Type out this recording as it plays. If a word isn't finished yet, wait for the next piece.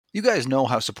You guys know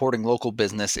how supporting local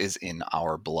business is in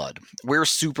our blood. We're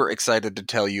super excited to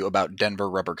tell you about Denver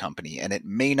Rubber Company, and it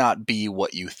may not be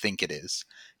what you think it is.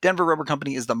 Denver Rubber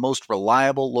Company is the most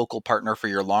reliable local partner for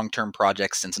your long-term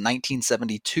projects since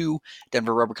 1972.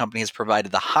 Denver Rubber Company has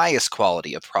provided the highest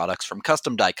quality of products from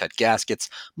custom die-cut gaskets,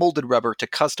 molded rubber to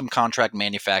custom contract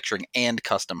manufacturing and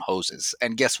custom hoses.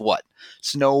 And guess what?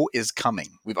 Snow is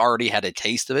coming. We've already had a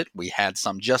taste of it. We had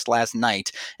some just last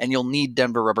night, and you'll need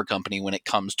Denver Rubber Company when it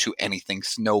comes to anything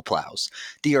snowplows.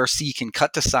 DRC can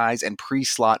cut to size and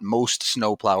pre-slot most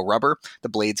snowplow rubber. The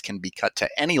blades can be cut to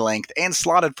any length and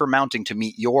slotted for mounting to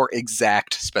meet your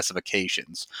exact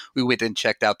specifications. We went and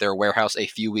checked out their warehouse a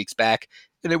few weeks back,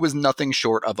 and it was nothing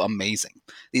short of amazing.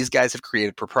 These guys have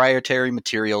created proprietary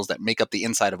materials that make up the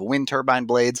inside of wind turbine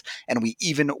blades, and we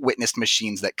even witnessed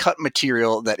machines that cut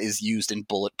material that is used in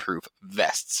bulletproof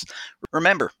vests.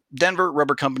 Remember, Denver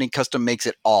Rubber Company custom makes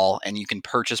it all, and you can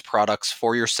purchase products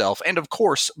for yourself and, of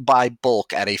course, buy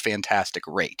bulk at a fantastic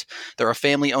rate. They're a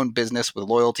family-owned business with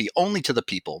loyalty only to the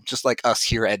people, just like us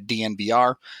here at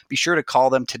DNVR. Be sure to call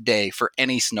them today for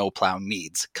any snowplow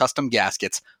needs, custom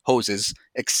gaskets, hoses,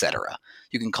 etc.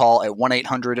 You can call at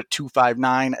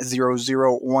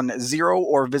 1-800-259-0010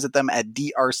 or visit them at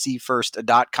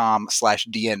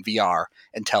drcfirst.com/DNVR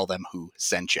and tell them who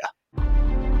sent you.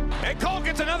 And Cole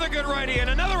gets another good righty and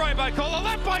another right by Cole, a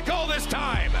left by Cole this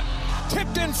time.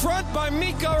 Tipped in front by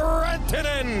Mikko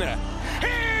Rantanen.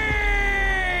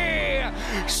 He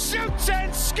shoots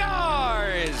and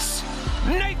scores.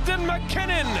 Nathan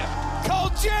MacKinnon. Cole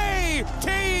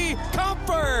J.T.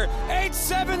 Compher.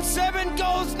 877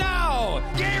 goes now.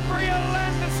 Gabriel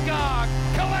Landeskog.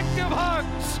 Collective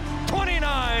hugs.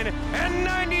 29 and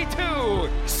 92.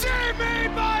 Save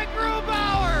made by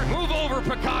Grubauer. Move over,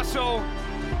 Picasso.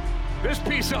 This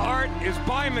piece of art is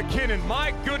by MacKinnon.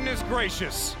 My goodness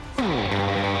gracious.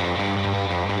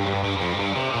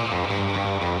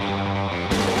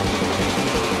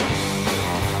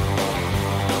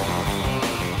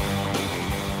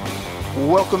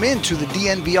 Welcome into the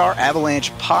DNVR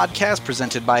Avalanche podcast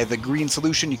presented by The Green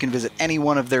Solution. You can visit any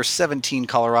one of their 17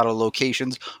 Colorado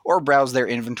locations or browse their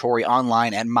inventory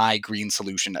online at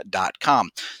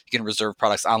mygreensolution.com. You can reserve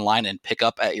products online and pick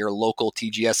up at your local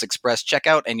TGS Express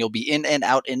checkout, and you'll be in and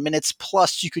out in minutes.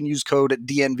 Plus, you can use code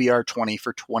DNVR20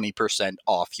 for 20%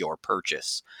 off your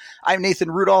purchase. I'm Nathan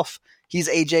Rudolph. He's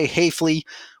AJ Hafley.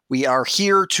 We are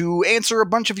here to answer a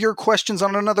bunch of your questions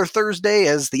on another Thursday,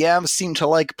 as the Avs seem to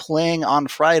like playing on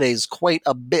Fridays quite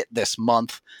a bit this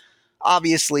month.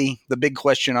 Obviously, the big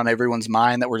question on everyone's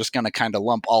mind that we're just going to kind of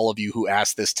lump all of you who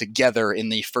asked this together in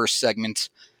the first segment.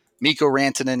 Mikko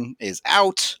Rantanen is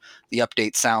out. The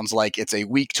update sounds like it's a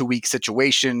week-to-week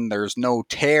situation. There's no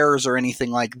tears or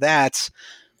anything like that.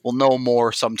 We'll know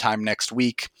more sometime next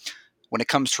week. When it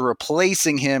comes to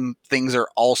replacing him, things are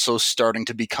also starting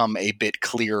to become a bit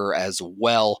clearer as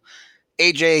well.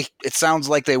 AJ, it sounds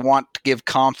like they want to give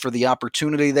Compher the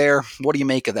opportunity there. What do you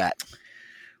make of that?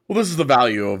 Well, this is the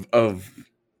value of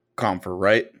Compher,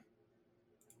 right?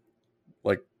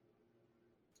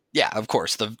 Yeah, of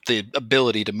course. The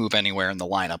ability to move anywhere in the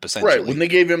lineup, essentially. Right. When they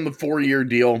gave him the 4-year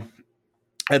deal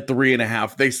at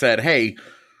 3.5, they said, hey,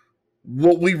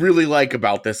 what we really like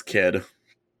about this kid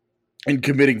and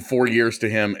committing 4 years to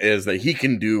him is that he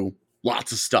can do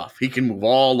lots of stuff. He can move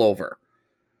all over.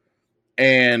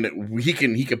 And he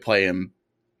can play him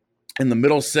in the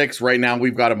middle six. Right now,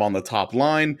 we've got him on the top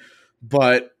line.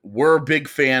 But we're a big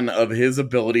fan of his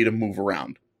ability to move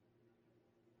around.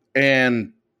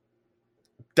 And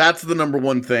that's the number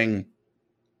one thing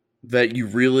that you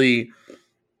really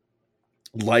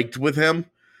liked with him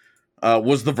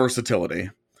was the versatility.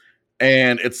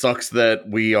 And it sucks that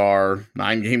we are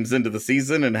 9 games into the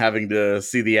season and having to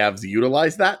see the Avs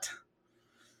utilize that.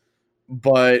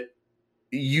 But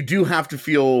you do have to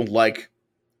feel like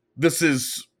this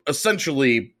is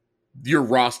essentially your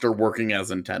roster working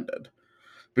as intended.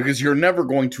 Because you're never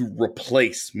going to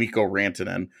replace Mikko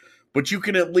Rantanen, but you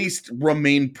can at least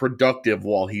remain productive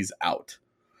while he's out.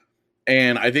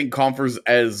 And I think Compher's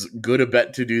as good a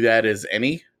bet to do that as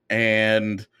any.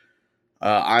 And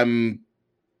I'm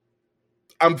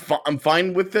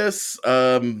fine with this.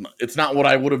 It's not what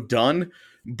I would have done,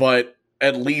 but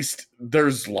at least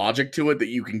there's logic to it that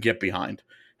you can get behind.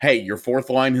 Hey, your fourth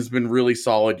line has been really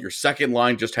solid. Your second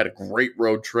line just had a great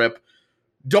road trip.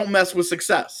 Don't mess with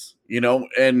success,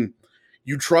 and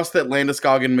you trust that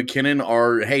Landeskog and MacKinnon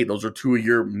are, hey, those are two of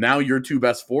your two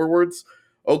best forwards.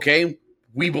 Okay,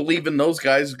 we believe in those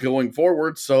guys going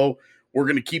forward, so we're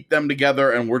going to keep them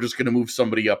together, and we're just going to move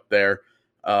somebody up there.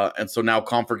 And so now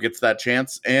Compher gets that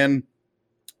chance. And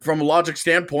from a logic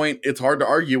standpoint, it's hard to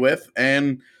argue with.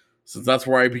 And since that's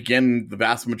where I begin the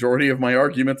vast majority of my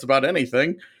arguments about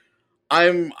anything,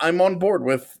 I'm on board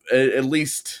with at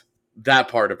least that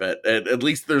part of it. At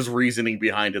least there's reasoning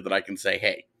behind it that I can say,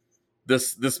 hey,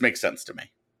 this makes sense to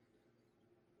me.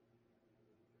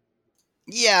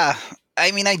 Yeah,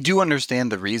 I mean, I do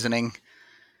understand the reasoning.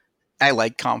 I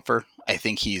like Compher. I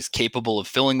think he's capable of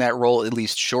filling that role, at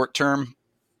least short term.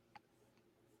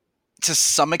 To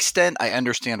some extent, I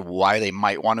understand why they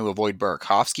might want to avoid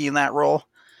Burakovsky in that role.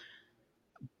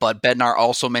 But Bednar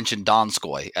also mentioned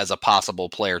Donskoy as a possible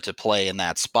player to play in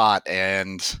that spot,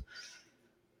 and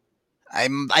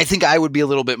I think I would be a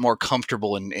little bit more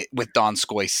comfortable with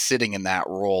Donskoy sitting in that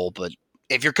role. But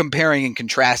if you're comparing and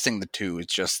contrasting the two,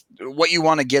 it's just what you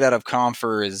want to get out of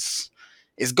Compher is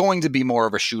going to be more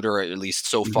of a shooter, at least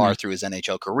so far through his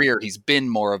NHL career. He's been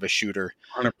more of a shooter,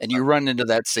 100%. and you run into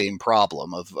that same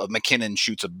problem of McKinnon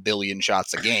shoots 1 billion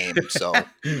shots a game. So,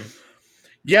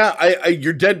 yeah,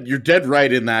 you're dead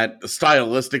right in that.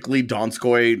 Stylistically,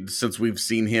 Donskoy, since we've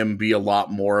seen him be a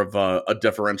lot more of a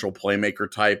differential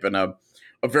playmaker type and a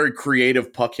very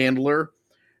creative puck handler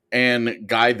and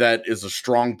guy that is a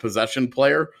strong possession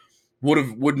player,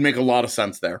 would make a lot of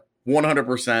sense there.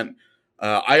 100%.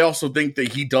 I also think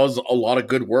that he does a lot of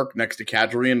good work next to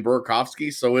Kadri and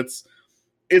Burakovsky, so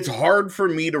it's hard for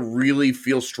me to really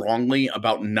feel strongly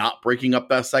about not breaking up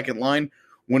that second line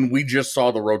when we just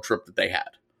saw the road trip that they had.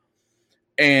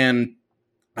 And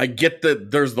I get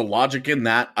that there's the logic in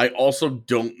that. I also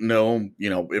don't know,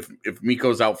 if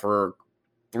Mikko's out for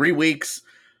 3 weeks,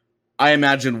 I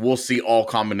imagine we'll see all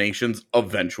combinations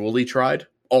eventually tried.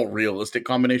 All realistic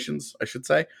combinations, I should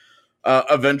say,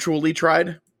 eventually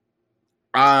tried.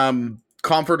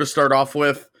 Compher to start off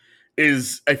with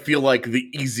is, I feel like, the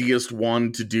easiest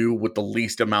one to do with the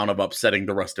least amount of upsetting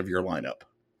the rest of your lineup.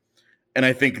 And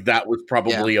I think that was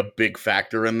probably a big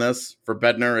factor in this for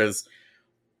Bednar, is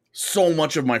so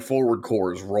much of my forward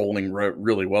core is rolling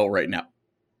really well right now.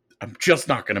 I'm just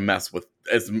not going to mess with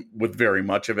very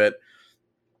much of it.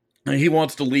 And he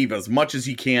wants to leave as much as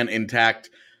he can intact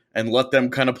and let them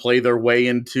kind of play their way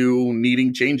into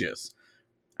needing changes.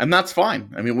 And that's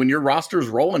fine. I mean, when your roster's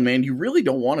rolling, man, you really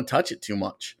don't want to touch it too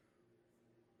much.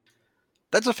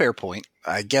 That's a fair point.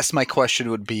 I guess my question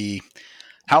would be,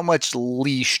 how much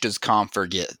leash does Compher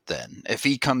get then? If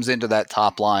he comes into that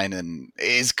top line and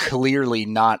is clearly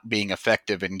not being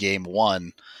effective in game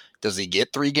 1, does he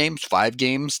get 3 games, 5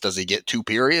 games? Does he get 2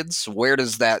 periods? Where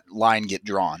does that line get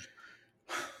drawn?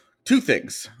 2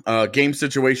 things. Game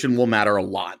situation will matter a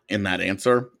lot in that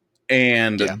answer.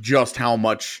 And just how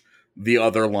much the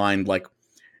other line, like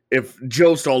if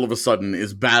Jost all of a sudden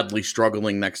is badly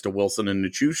struggling next to Wilson and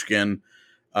Nichushkin,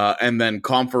 and then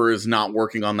Compher is not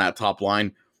working on that top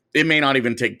line, it may not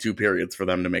even take 2 periods for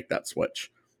them to make that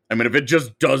switch. I mean, if it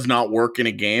just does not work in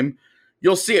a game,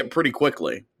 you'll see it pretty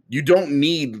quickly. You don't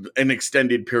need an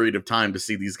extended period of time to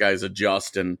see these guys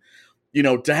adjust and,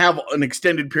 to have an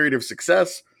extended period of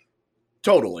success.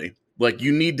 Totally. Like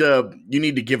you need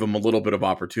to give them a little bit of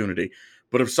opportunity.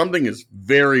 But if something is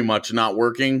very much not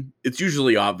working, it's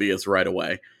usually obvious right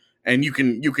away, and you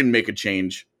can make a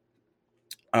change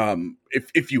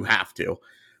if you have to.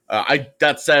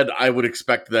 That said, I would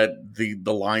expect that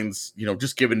the lines,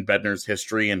 just given Bednar's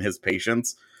history and his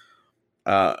patience,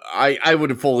 I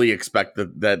would fully expect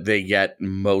that they get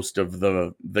most of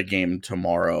the game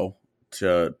tomorrow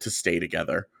to stay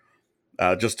together,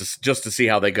 just to see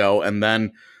how they go, and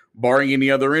then, barring any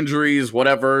other injuries,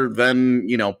 whatever, then,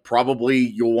 probably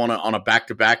you'll want to, on a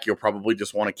back-to-back, you'll probably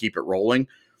just want to keep it rolling.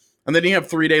 And then you have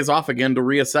 3 days off again to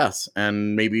reassess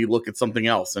and maybe look at something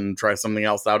else and try something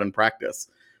else out in practice.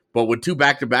 But with 2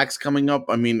 back-to-backs coming up,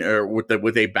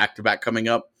 with a back-to-back coming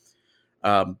up,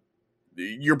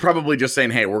 you're probably just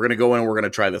saying, hey, we're going to go in and we're going to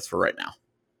try this for right now.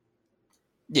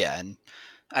 Yeah, and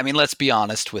I mean, let's be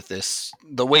honest with this.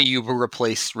 The way you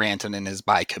replace Rantanen is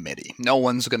by committee. No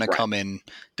one's going to come in,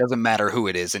 doesn't matter who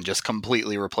it is, and just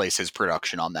completely replace his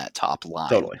production on that top line.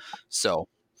 Totally. So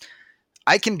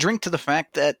I can drink to the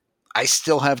fact that I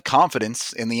still have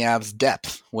confidence in the Avs'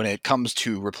 depth when it comes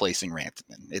to replacing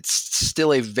Rantanen. It's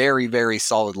still a very, very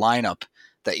solid lineup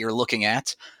that you're looking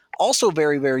at. Also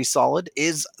very, very solid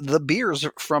is the beers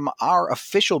from our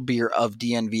official beer of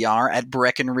DNVR at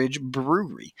Breckenridge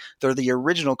Brewery. They're the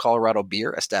original Colorado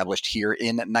beer established here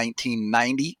in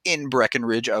 1990 in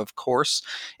Breckenridge, of course.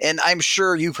 And I'm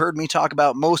sure you've heard me talk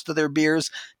about most of their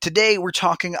beers. Today we're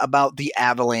talking about the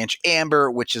Avalanche Amber,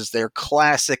 which is their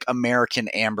classic American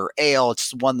amber ale.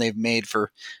 It's one they've made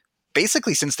for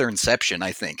basically since their inception,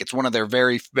 I think. It's one of their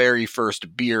very, very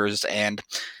first beers. And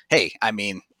hey, I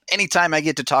mean, anytime I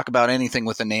get to talk about anything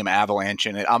with the name Avalanche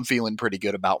in it, I'm feeling pretty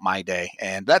good about my day.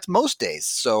 And that's most days.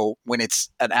 So when it's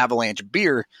an Avalanche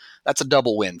beer, that's a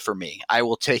double win for me. I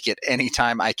will take it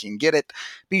anytime I can get it.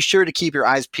 Be sure to keep your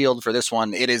eyes peeled for this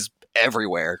one. It is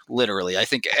everywhere, literally. I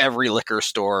think every liquor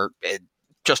store,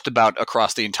 just about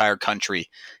across the entire country,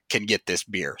 can get this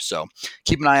beer. So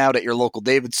keep an eye out at your local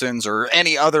Davidson's or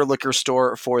any other liquor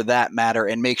store for that matter,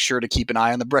 and make sure to keep an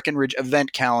eye on the Breckenridge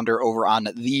event calendar over on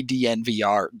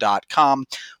thednvr.com.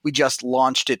 We just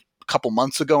launched it a couple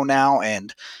months ago now,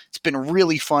 and it's been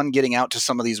really fun getting out to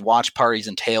some of these watch parties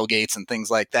and tailgates and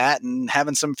things like that, and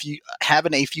having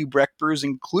a few Breck brews,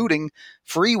 including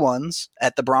free ones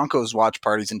at the Broncos watch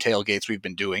parties and tailgates we've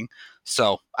been doing.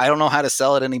 So I don't know how to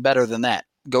sell it any better than that.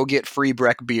 Go get free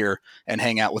Breck beer and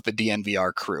hang out with the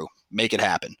DNVR crew. Make it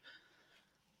happen.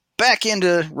 Back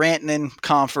into Rantanen,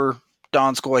 Compher,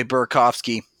 Donskoy,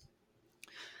 Burakovsky.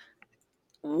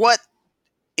 What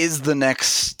is the next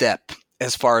step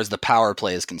as far as the power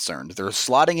play is concerned? They're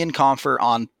slotting in Compher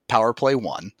on power play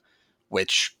 1,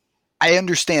 which I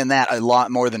understand that a lot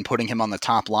more than putting him on the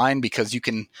top line, because you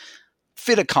can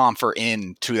fit a Compher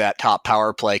into that top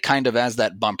power play kind of as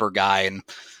that bumper guy, and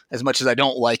as much as I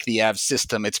don't like the Avs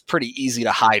system, it's pretty easy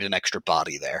to hide an extra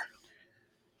body there.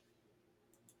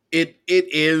 It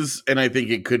is, and I think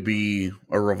it could be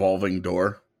a revolving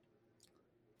door.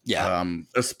 Yeah.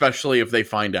 Especially if they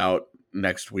find out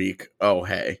next week, oh,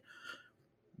 hey,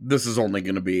 this is only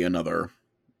going to be another,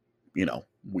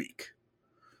 week.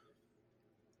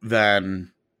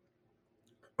 Then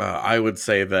I would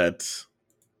say that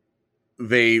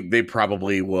they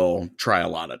probably will try a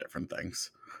lot of different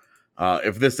things.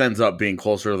 If this ends up being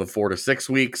closer to the 4 to 6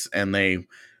 weeks, and they,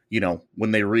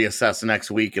 when they reassess next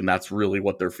week, and that's really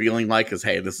what they're feeling like is,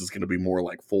 hey, this is going to be more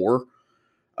like 4,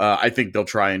 I think they'll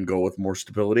try and go with more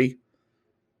stability,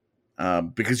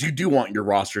 because you do want your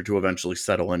roster to eventually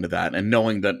settle into that. And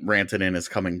knowing that Rantanen is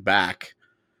coming back,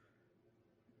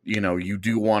 you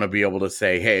do want to be able to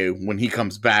say, hey, when he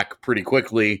comes back pretty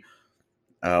quickly,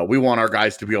 we want our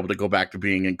guys to be able to go back to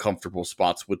being in comfortable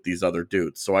spots with these other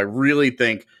dudes. So I really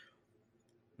think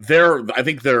they're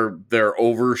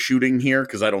overshooting here,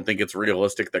 because I don't think it's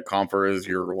realistic that Compher is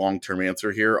your long-term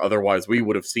answer here. Otherwise, we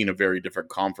would have seen a very different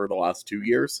Compher the last 2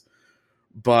 years.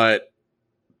 But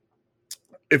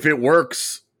if it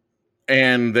works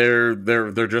and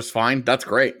they're just fine, that's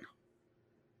great.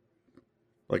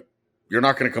 Like, you're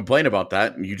not going to complain about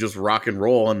that, and you just rock and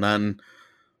roll. And then,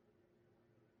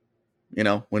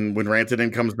 when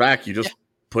Rantanen comes back, you just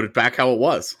put it back how it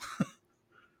was.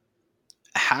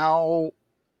 How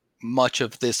much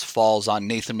of this falls on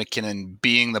Nathan MacKinnon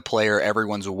being the player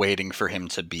everyone's waiting for him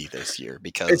to be this year?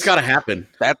 Because it's got to happen.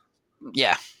 That's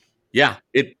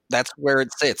where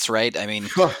it sits, right? I mean,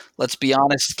 let's be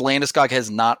honest, Landeskog has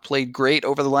not played great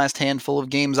over the last handful of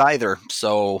games either.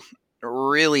 So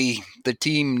really, the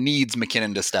team needs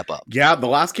MacKinnon to step up. Yeah, the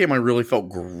last game I really felt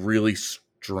really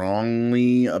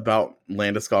strongly about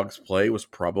Landeskog's play was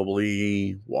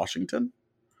probably Washington.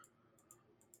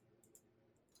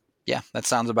 Yeah, that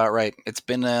sounds about right. It's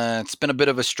been a bit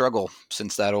of a struggle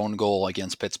since that own goal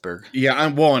against Pittsburgh. Yeah,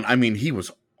 he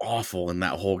was awful in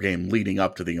that whole game leading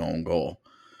up to the own goal.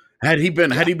 Had he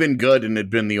been good and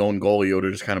had been the own goal, he would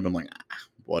have just kind of been like,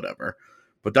 whatever.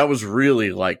 But that was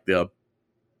really like the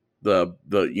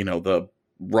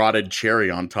rotted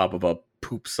cherry on top of a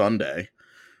poop sundae.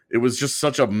 It was just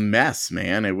such a mess,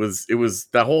 man. It was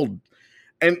that whole,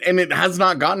 and it has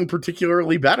not gotten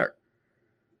particularly better.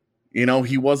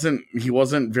 He wasn't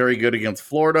very good against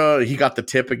Florida. He got the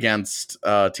tip against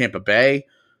Tampa Bay.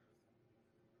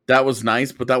 That was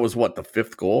nice, but that was what, the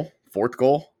fourth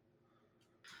goal?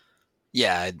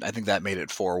 Yeah, I think that made it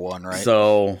 4-1, right?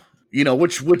 So,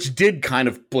 which did kind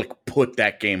of like put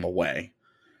that game away.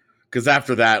 Because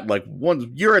after that, like, once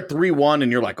you're at 3-1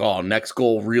 and you're like, oh, next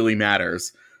goal really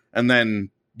matters. And then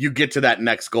you get to that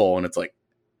next goal and it's like,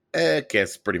 okay,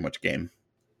 it's pretty much game.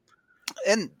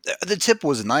 And the tip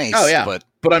was nice. Oh, yeah.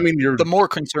 But I mean, the more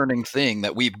concerning thing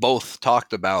that we both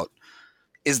talked about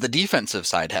is the defensive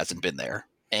side hasn't been there.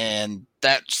 And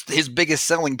that's his biggest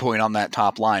selling point on that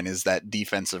top line, is that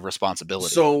defensive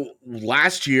responsibility. So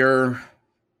last year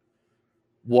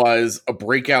was a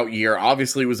breakout year.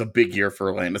 Obviously, it was a big year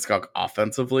for Landeskog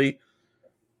offensively.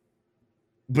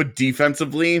 But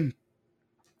defensively,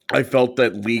 I felt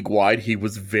that league-wide, he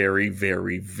was very,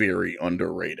 very, very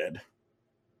underrated.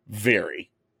 Very.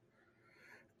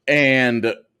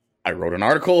 And I wrote an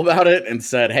article about it and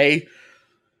said, hey,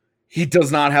 he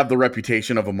does not have the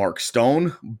reputation of a Mark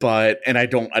Stone, and I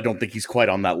don't think he's quite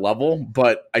on that level,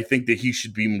 but I think that he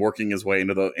should be working his way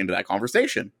into that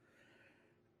conversation.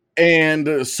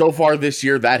 And so far this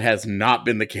year, that has not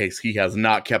been the case. He has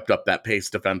not kept up that pace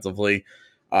defensively.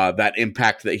 That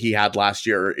impact that he had last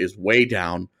year is way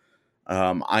down.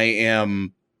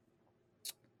 I'm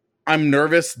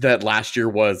nervous that last year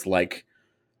was like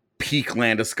peak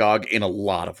Landeskog in a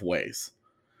lot of ways.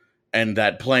 And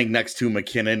that playing next to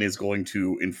MacKinnon is going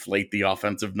to inflate the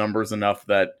offensive numbers enough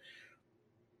that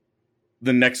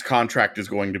the next contract is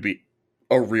going to be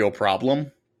a real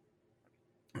problem,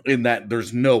 in that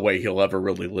there's no way he'll ever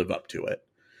really live up to it.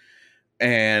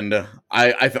 And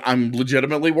I'm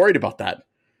legitimately worried about that.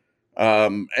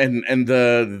 And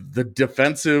the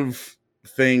defensive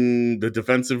thing, the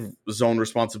defensive zone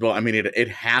responsibility, I mean, it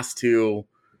has to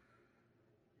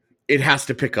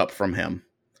pick up from him.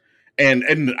 And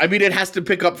I mean, it has to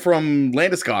pick up from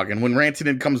Landeskog. And when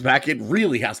Rantanen comes back, it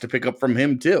really has to pick up from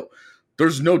him too.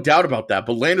 There's no doubt about that.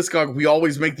 But Landeskog, we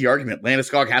always make the argument,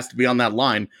 Landeskog has to be on that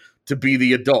line to be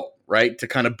the adult, right? To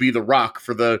kind of be the rock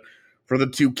for the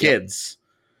two kids.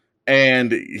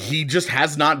 And he just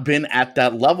has not been at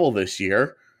that level this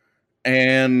year.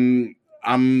 And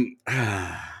I'm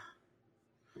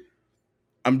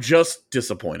just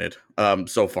disappointed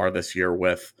so far this year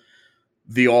with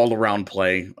the all-around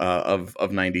play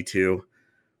of 92.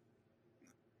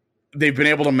 They've been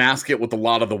able to mask it with a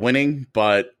lot of the winning,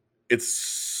 but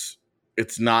it's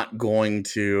not going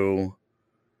to...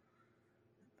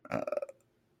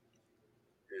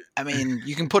 I mean,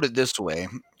 you can put it this way.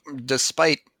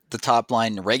 Despite the top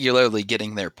line regularly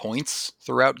getting their points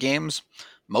throughout games,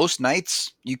 most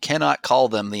nights you cannot call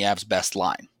them the Avs' best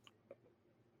line.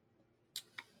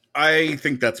 I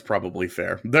think that's probably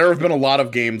fair. There have been a lot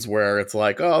of games where it's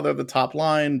like, oh, they're the top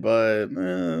line, but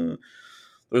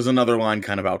there's another line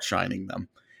kind of outshining them.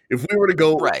 If we were to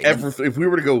go if we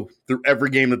were to go through every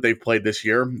game that they've played this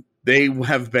year, they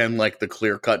have been like the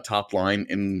clear-cut top line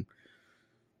in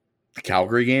the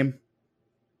Calgary game.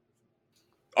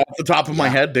 Off the top of my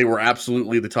head, they were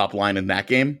absolutely the top line in that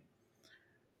game.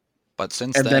 But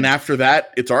then after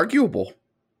that, it's arguable.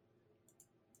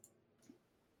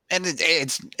 And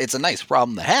it's a nice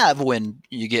problem to have when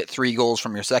you get 3 goals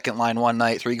from your second line one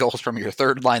night, 3 goals from your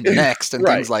third line the next, and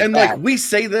things like that. And like we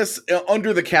say this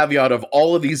under the caveat of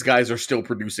all of these guys are still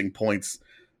producing points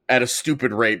at a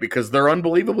stupid rate because they're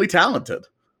unbelievably talented.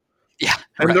 Yeah.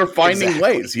 And they're finding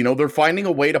ways, they're finding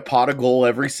a way to pot a goal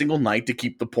every single night to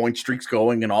keep the point streaks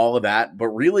going and all of that. But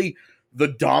really, the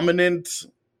dominant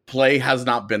play has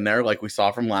not been there like we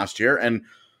saw from last year. And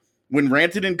when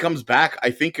Rantanen comes back,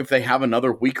 I think if they have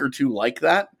another week or two like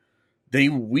that,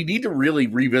 we need to really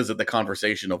revisit the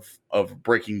conversation of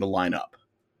breaking the lineup.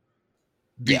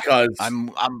 Because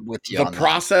I'm with you. The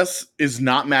process is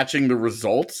not matching the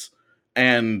results,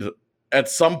 and at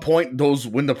some point,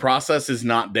 when the process is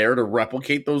not there to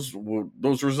replicate those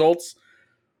results,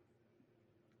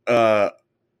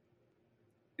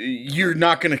 you're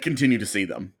not going to continue to see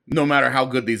them, no matter how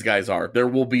good these guys are. There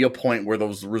will be a point where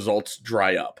those results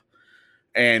dry up.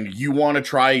 And you want to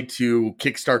try to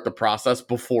kickstart the process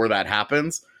before that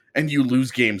happens, and you lose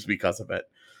games because of it.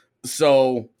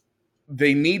 So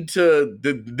they need to.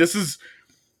 This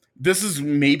is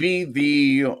maybe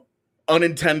the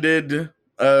unintended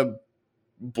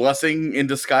blessing in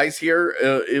disguise here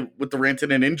with the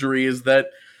Rantanen injury, is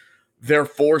that they're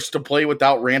forced to play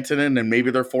without Rantanen, and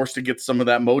maybe they're forced to get some of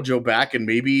that mojo back, and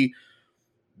maybe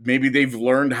they've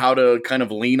learned how to kind of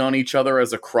lean on each other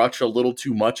as a crutch a little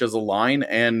too much as a line.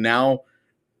 And now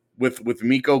with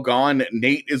Mikko gone,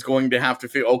 Nate is going to have to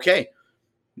feel, okay,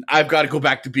 I've got to go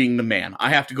back to being the man. I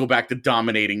have to go back to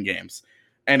dominating games.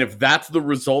 And if that's the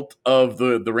result of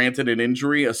the Rantanen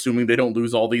injury, assuming they don't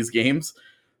lose all these games,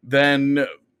 then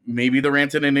maybe the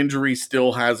Rantanen injury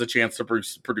still has a chance to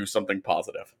produce something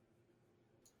positive.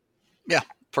 Yeah.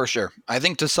 For sure. I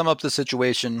think to sum up the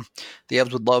situation, the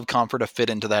Avs would love Compher to fit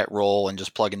into that role and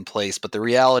just plug in place. But the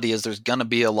reality is there's going to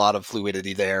be a lot of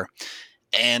fluidity there.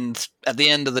 And at the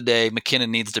end of the day,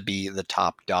 MacKinnon needs to be the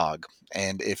top dog.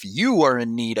 And if you are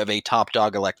in need of a top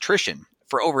dog electrician,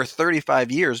 for over 35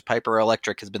 years, Piper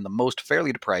Electric has been the most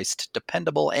fairly priced,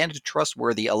 dependable, and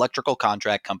trustworthy electrical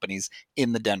contract companies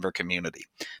in the Denver community.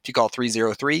 If you call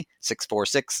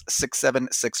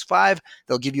 303-646-6765,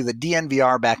 they'll give you the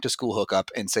DNVR back-to-school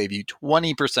hookup and save you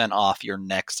 20% off your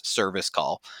next service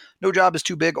call. No job is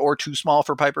too big or too small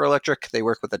for Piper Electric. They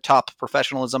work with the top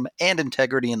professionalism and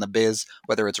integrity in the biz,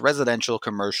 whether it's residential,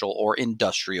 commercial, or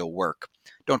industrial work.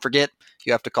 Don't forget,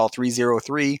 you have to call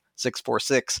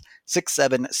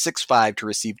 303-646-6765 to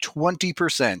receive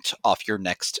 20% off your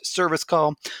next service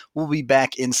call. We'll be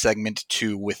back in segment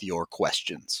 2 with your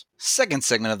questions. Second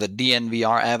segment of the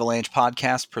DNVR Avalanche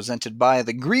podcast presented by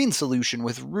The Green Solution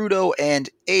with Rudo and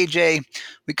AJ.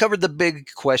 We covered the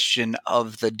big question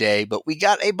of the day, but we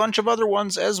got a bunch of other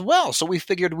ones as well, so we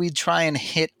figured we'd try and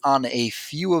hit on a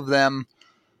few of them.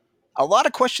 A lot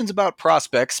of questions about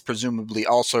prospects, presumably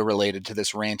also related to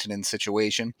this Rantanen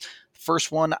situation.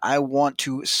 First one I want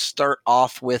to start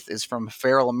off with is from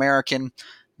Feral American,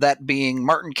 that being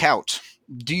Martin Kaut.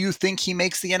 Do you think he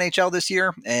makes the NHL this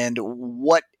year? And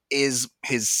what is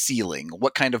his ceiling?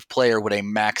 What kind of player would a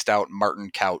maxed out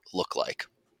Martin Kaut look like?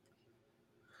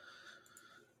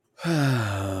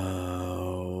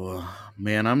 Oh,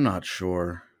 man, I'm not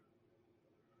sure.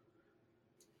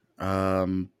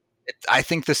 I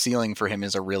think the ceiling for him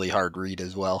is a really hard read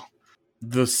as well.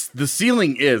 The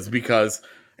ceiling is because,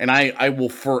 and I will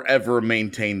forever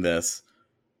maintain this,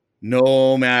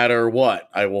 no matter what,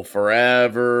 I will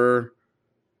forever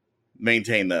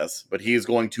maintain this, but he is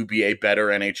going to be a better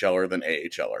NHLer than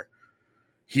AHLer.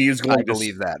 He is going to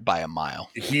believe that by a mile.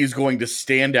 He is going to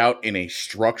stand out in a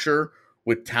structure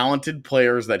with talented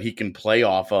players that he can play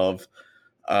off of,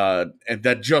 and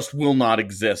that just will not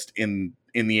exist in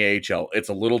the AHL. It's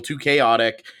a little too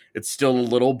chaotic. It's still a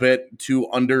little bit too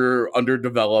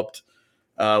underdeveloped,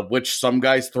 which some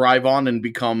guys thrive on and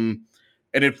become,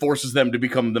 and it forces them to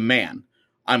become the man.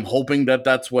 I'm hoping that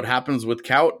that's what happens with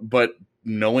Kaut, but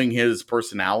knowing his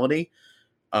personality,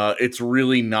 it's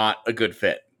really not a good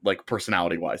fit, like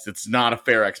personality-wise. It's not a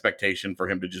fair expectation for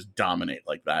him to just dominate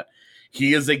like that.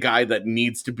 He is a guy that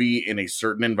needs to be in a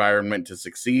certain environment to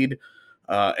succeed,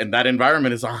 and that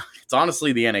environment is, it's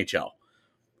honestly the NHL.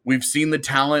 We've seen the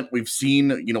talent. We've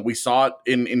seen, we saw it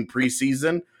in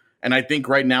preseason. And I think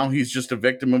right now he's just a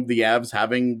victim of the Avs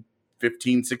having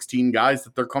 15, 16 guys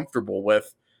that they're comfortable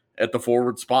with at the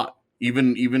forward spot.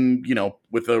 Even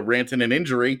with a Rantanen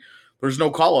injury, there's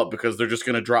no call-up because they're just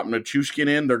going to drop Nichushkin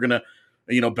in. They're going to,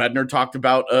 Bednar talked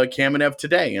about Kamenev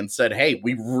today and said, hey,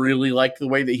 we really like the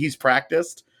way that he's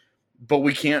practiced, but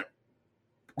we can't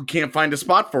find a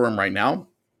spot for him right now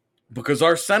because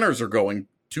our centers are going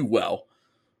too well.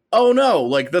 Oh no,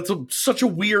 like that's such a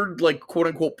weird, like, quote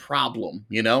unquote problem,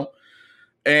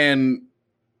 And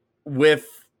with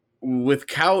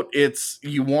Kaut, it's,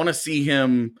 you want to see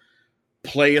him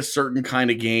play a certain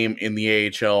kind of game in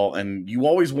the AHL, and you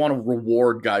always want to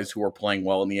reward guys who are playing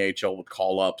well in the AHL with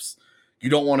call-ups. You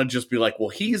don't want to just be like, well,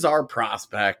 he's our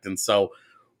prospect, and so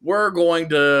we're going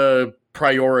to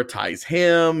prioritize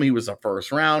him. He was a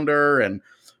first rounder,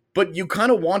 but you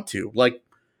kind of want to, like,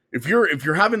 If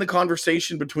you're having the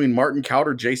conversation between Martin Kaut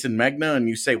or Jason Megna, and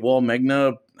you say, well,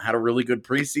 Megna had a really good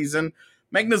preseason,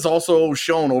 Megna's also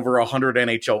shown over 100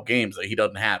 NHL games that he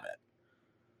doesn't have it.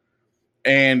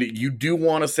 And you do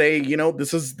want to say,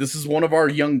 this is one of our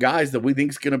young guys that we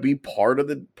think is going to be part of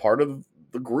the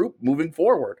group moving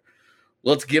forward.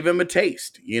 Let's give him a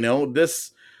taste.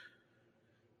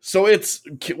 So it's,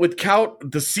 with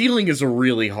Kaut, the ceiling is a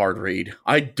really hard read.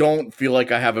 I don't feel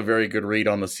like I have a very good read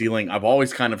on the ceiling. I've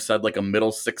always kind of said like a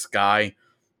middle six guy,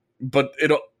 but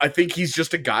I think he's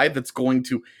just a guy that's going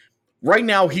to, right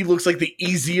now he looks like the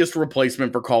easiest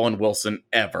replacement for Colin Wilson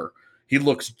ever. He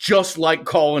looks just like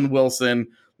Colin Wilson,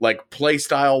 like play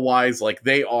style wise, like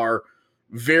they are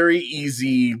very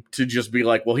easy to just be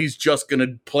like, well, he's just going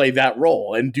to play that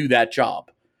role and do that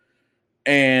job.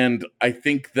 And I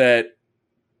think that,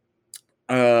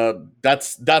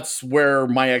 that's where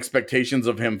my expectations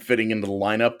of him fitting into the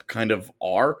lineup kind of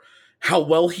are. How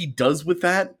well he does with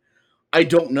that, I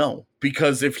don't know.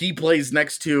 Because if he plays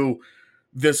next to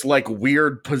this like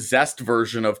weird possessed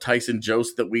version of Tyson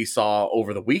Jost that we saw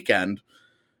over the weekend,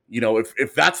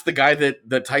 if that's the guy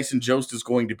that Tyson Jost is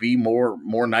going to be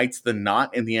more nights than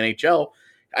not in the NHL,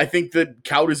 I think that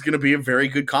Kaut is going to be a very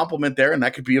good complement there, and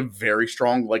that could be a very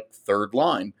strong like third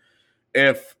line.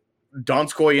 If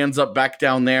Donskoy ends up back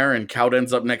down there and Kaut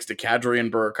ends up next to Kadri and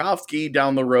Burakovsky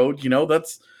down the road,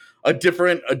 that's a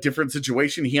different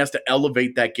situation. He has to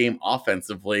elevate that game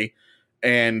offensively,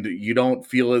 and you don't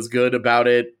feel as good about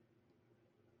it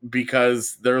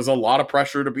because there's a lot of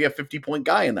pressure to be a 50-point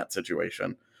guy in that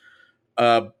situation.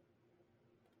 I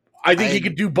think he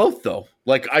could do both though.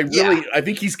 Like I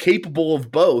think he's capable of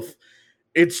both.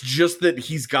 It's just that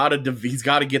he's got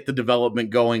to get the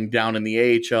development going down in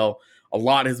the AHL. A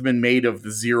lot has been made of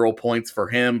the 0 points for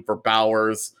him, for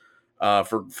Bowers,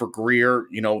 for Greer.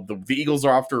 The Eagles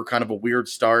are off to kind of a weird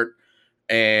start,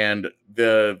 and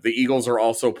the Eagles are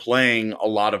also playing a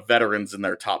lot of veterans in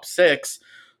their top six.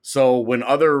 So when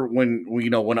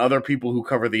other people who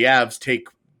cover the Avs take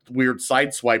weird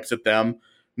side swipes at them,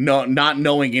 not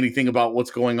knowing anything about what's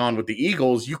going on with the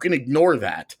Eagles, you can ignore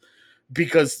that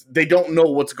because they don't know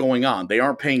what's going on. They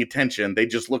aren't paying attention. They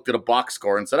just looked at a box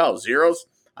score and said, "Oh, zeros?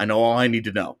 I know all I need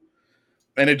to know."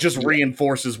 And it just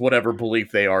reinforces whatever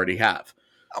belief they already have.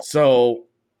 So,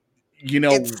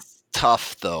 it's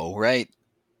tough though, right?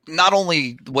 Not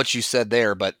only what you said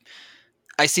there, but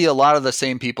I see a lot of the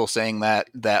same people saying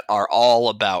that are all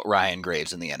about Ryan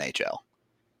Graves in the NHL.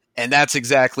 And that's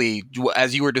exactly,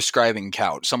 as you were describing,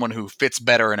 Kaut, someone who fits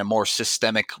better in a more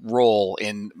systemic role,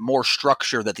 in more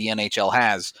structure that the NHL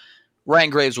has.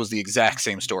 Ryan Graves was the exact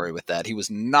same story with that. He was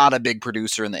not a big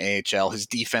producer in the AHL. His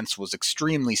defense was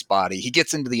extremely spotty. He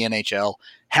gets into the NHL,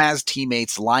 has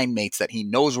teammates, line mates that he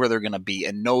knows where they're going to be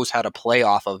and knows how to play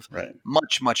off of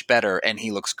much, much better, and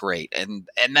he looks great. And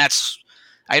that's,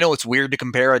 I know it's weird to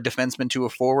compare a defenseman to a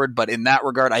forward, but in that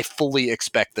regard, I fully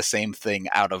expect the same thing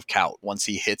out of Kaut once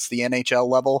he hits the NHL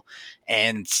level.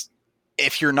 And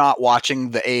if you're not watching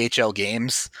the AHL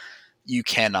games, you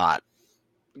cannot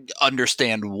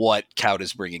understand what Kaut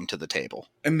is bringing to the table.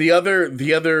 And the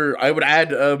other, I would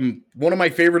add, one of my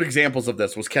favorite examples of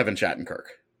this was Kevin Shattenkirk.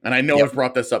 And I know I've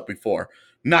brought this up before.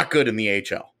 Not good in the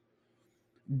AHL.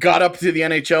 Got up to the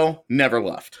NHL, never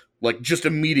left. Like, just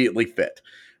immediately fit.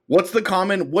 What is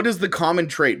the common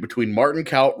trait between Martin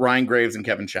Kaut, Ryan Graves, and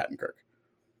Kevin Shattenkirk?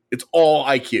 It's all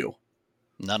IQ.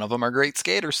 None of them are great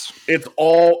skaters. It's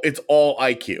all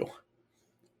IQ.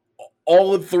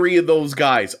 All three of those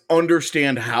guys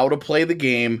understand how to play the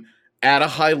game at a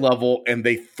high level, and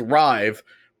they thrive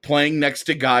playing next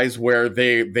to guys where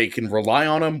they can rely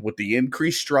on them with the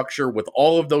increased structure, with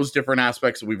all of those different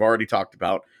aspects that we've already talked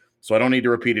about. So I don't need to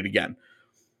repeat it again.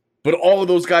 But all of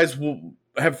those guys will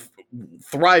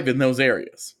thrive in those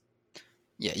areas.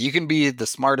 Yeah, you can be the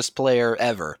smartest player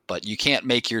ever, but you can't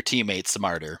make your teammates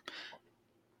smarter.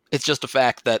 It's just a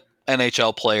fact that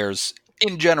NHL players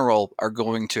in general are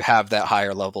going to have that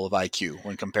higher level of IQ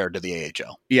when compared to the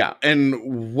AHL. Yeah,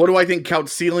 and what do I think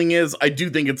Kaut's ceiling is? I do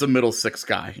think it's a middle six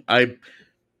guy.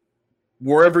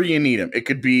 Wherever you need him. It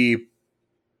could be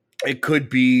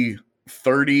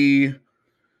 30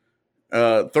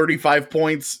 35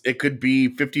 points, it could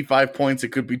be 55 points, it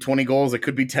could be 20 goals, it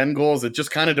could be 10 goals. It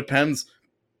just kind of depends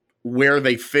where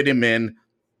they fit him in,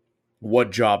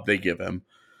 what job they give him.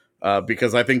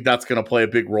 Because I think that's going to play a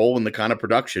big role in the kind of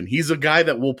production. He's a guy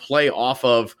that will play off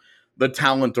of the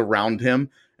talent around him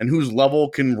and whose level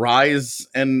can rise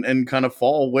and kind of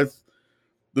fall with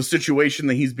the situation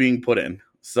that he's being put in.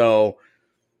 So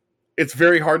it's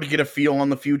very hard to get a feel on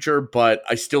the future, but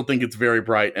I still think it's very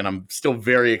bright, and I'm still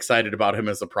very excited about him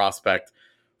as a prospect.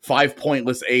 5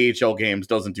 pointless AHL games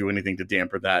doesn't do anything to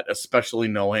damper that, especially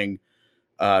knowing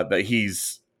that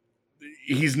he's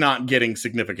not getting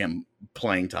significant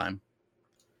playing time.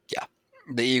 Yeah,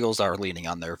 the Eagles are leaning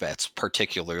on their vets,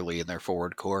 particularly in their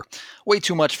forward core. Way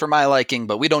too much for my liking,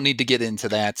 but we don't need to get into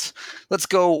that. Let's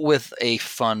go with a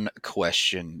fun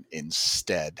question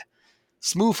instead.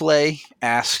 Smoofley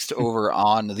asked over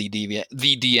on the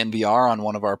DNVR on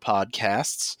one of our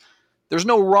podcasts, there's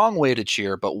no wrong way to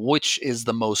cheer, but which is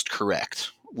the most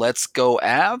correct? Let's go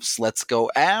Avs, let's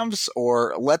go Avs,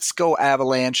 or let's go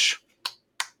Avalanche?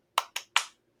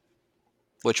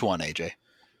 Which one, AJ?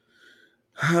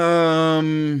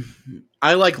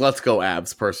 I like let's go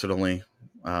Avs personally.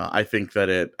 I think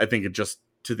it just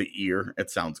to the ear,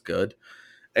 it sounds good.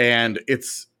 And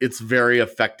it's very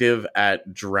effective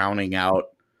at drowning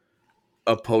out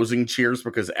opposing cheers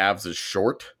because Avs is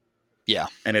short. Yeah.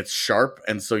 And it's sharp.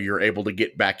 And so you're able to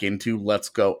get back into let's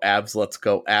go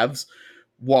Avs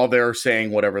while they're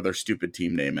saying whatever their stupid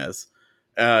team name is.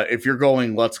 If you're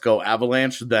going let's go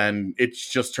Avalanche, then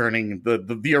it's just turning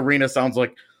the arena sounds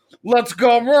like let's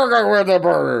go burger with a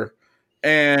burger.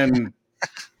 And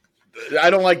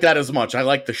I don't like that as much. I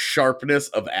like the sharpness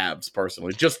of Avs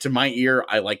personally. Just to my ear,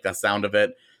 I like the sound of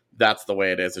it. That's the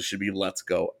way it is. It should be let's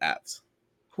go Avs.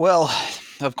 Well,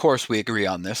 of course we agree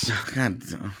on this. God.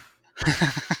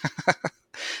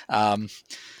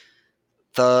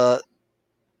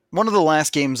 One of the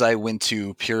last games I went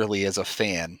to purely as a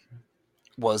fan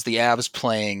was the Avs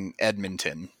playing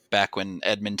Edmonton back when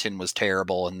Edmonton was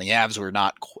terrible and the Avs were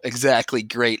not exactly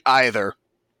great either.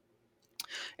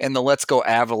 And the Let's Go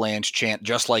Avalanche chant,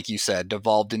 just like you said,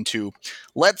 devolved into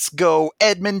Let's Go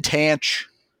Edmontanch.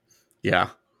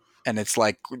 Yeah. And it's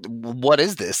like, what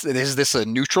is this? Is this a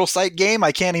neutral site game?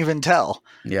 I can't even tell.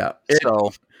 Yeah.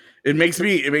 So it makes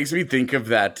me think of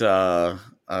that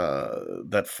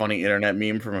that funny internet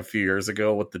meme from a few years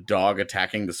ago with the dog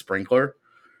attacking the sprinkler.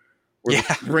 where Yeah.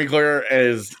 the sprinkler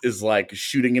is like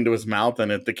shooting into his mouth,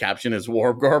 and the caption is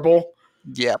 "Warp Garble."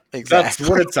 Yep, exactly. That's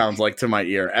what it sounds like to my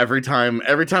ear every time.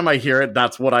 Every time I hear it,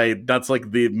 that's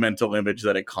like the mental image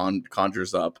that it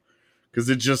conjures up, because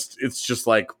it's just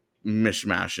like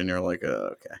mishmash, and you're like,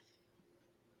 okay.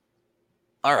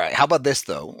 All right. How about this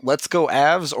though? Let's go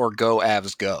Avs or go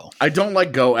Avs go. I don't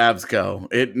like Go Avs Go.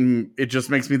 It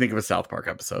just makes me think of a South Park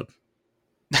episode.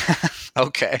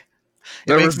 Okay.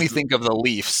 It makes me think of the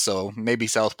Leafs, so maybe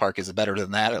South Park is better than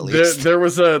that at least. There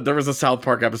was a South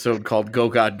Park episode called Go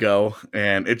God Go,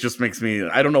 and it just makes me,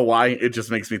 I don't know why, it just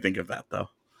makes me think of that though.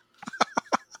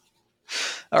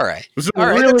 All right. It's a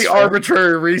really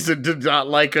arbitrary reason to not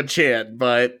like a chant,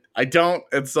 but I don't,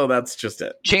 and so that's just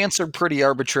it. Chants are pretty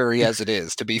arbitrary as it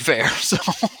is, to be fair. So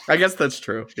I guess that's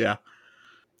true. Yeah.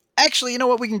 actually, you know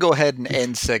what? We can go ahead and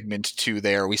end segment 2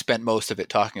 there. We spent most of it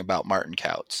talking about Martin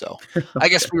Kaut, so I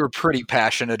guess we were pretty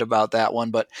passionate about that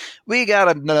one, but we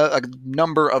got a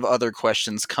number of other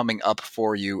questions coming up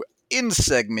for you in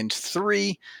segment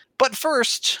 3. But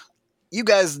first, you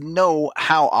guys know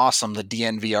how awesome the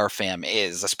DNVR fam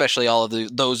is, especially all of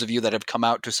those of you that have come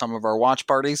out to some of our watch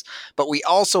parties. But we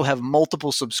also have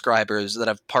multiple subscribers that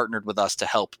have partnered with us to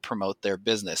help promote their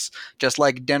business. Just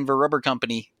like Denver Rubber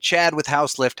Company, Chad with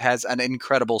Houselift has an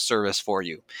incredible service for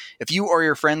you. If you or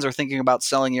your friends are thinking about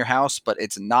selling your house, but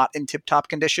it's not in tip-top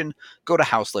condition, go to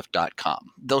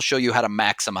houselift.com. They'll show you how to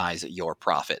maximize your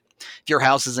profit. If your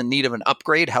house is in need of an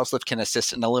upgrade, Houselift can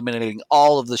assist in eliminating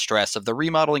all of the stress of the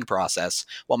remodeling process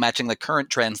while matching the current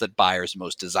trends that buyers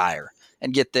most desire.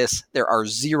 And get this, there are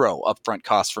 0 upfront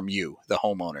costs from you, the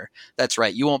homeowner. That's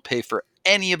right, you won't pay for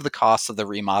any of the costs of the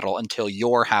remodel until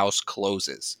your house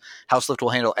closes. Houselift will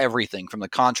handle everything from the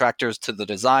contractors to the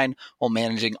design while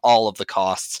managing all of the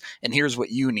costs. And here's what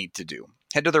you need to do.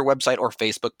 Head to their website or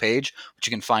Facebook page, which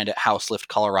you can find at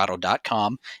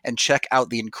houseliftcolorado.com, and check out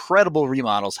the incredible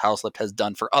remodels Houselift has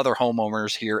done for other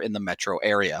homeowners here in the metro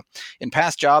area. In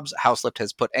past jobs, Houselift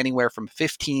has put anywhere from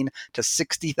 $15,000 to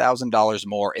 $60,000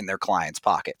 more in their clients'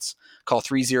 pockets. Call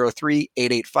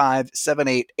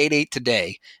 303-885-7888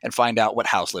 today and find out what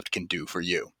Houselift can do for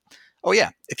you. Oh yeah,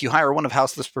 if you hire one of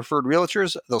Houselift's preferred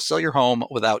realtors, they'll sell your home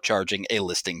without charging a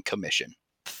listing commission.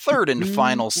 Third and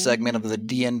final segment of the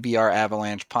DNVR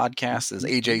Avalanche podcast as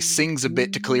AJ sings a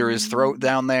bit to clear his throat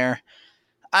down there.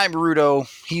 I'm Rudo.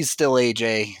 He's still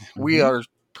AJ. We are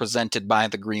presented by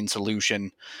The Green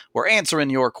Solution. We're answering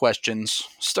your questions,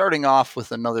 starting off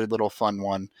with another little fun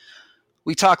one.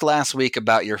 We talked last week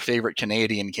about your favorite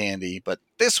Canadian candy, but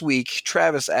this week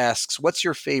Travis asks, what's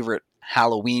your favorite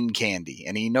Halloween candy?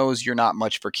 And he knows you're not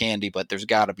much for candy, but there's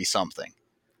got to be something.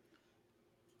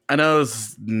 I know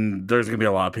there's going to be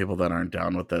a lot of people that aren't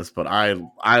down with this, but I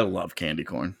love candy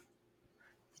corn.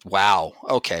 Wow.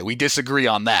 Okay, we disagree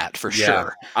on that for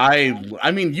sure.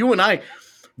 I mean, you and I,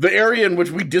 the area in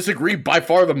which we disagree by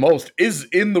far the most is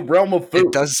in the realm of food.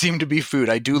 It does seem to be food.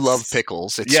 I do love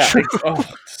pickles. It's true.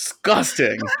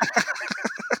 Disgusting.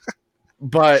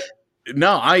 But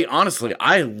no,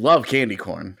 I love candy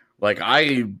corn. Like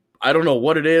I don't know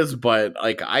what it is, but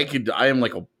like I am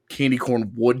like a candy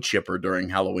corn wood chipper during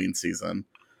Halloween season.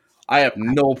 I have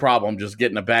no problem just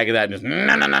getting a bag of that and just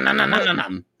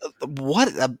nom. What?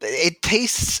 It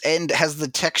tastes and has the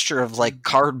texture of like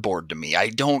cardboard to me. I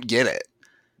don't get it.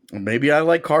 Maybe I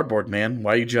like cardboard, man.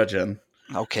 Why are you judging?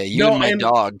 Okay, you and my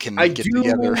dog can get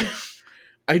together.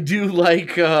 I do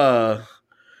like I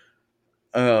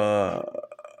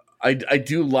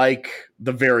do like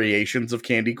the variations of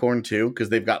candy corn too, because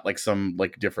they've got like some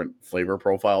like different flavor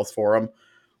profiles for them.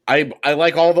 I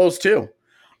like all those too.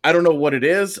 I don't know what it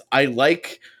is. I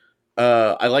like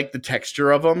the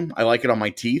texture of them. I like it on my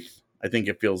teeth. I think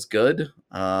it feels good.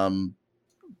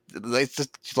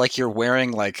 It's like you're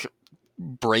wearing like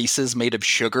braces made of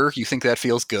sugar. You think that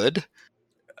feels good?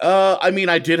 I mean,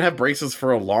 I did have braces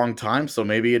for a long time, so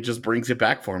maybe it just brings it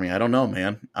back for me. I don't know,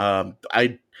 man.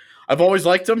 I've always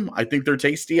liked them. I think they're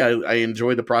tasty. I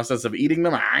enjoy the process of eating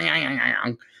them.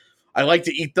 I like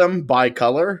to eat them by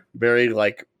color,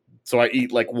 so I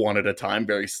eat like one at a time,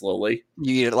 very slowly.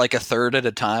 You eat it like a third at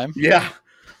a time? Yeah.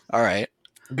 All right.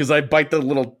 Because I bite just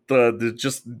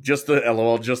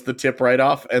the tip right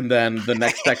off, and then the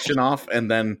next section off, and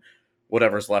then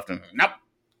whatever's left, and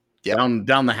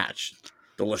down the hatch.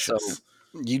 Delicious. So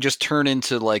you just turn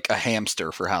into like a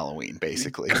hamster for Halloween,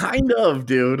 basically. Kind of,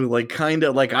 dude.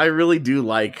 I really do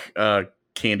like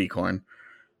candy corn.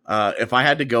 If I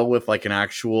had to go with like an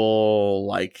actual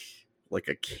like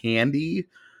a candy,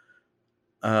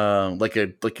 like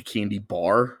a candy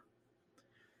bar,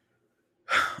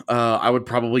 I would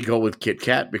probably go with Kit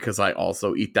Kat, because I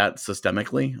also eat that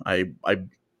systemically. I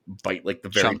bite like the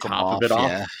very Chunk 'em top of it off.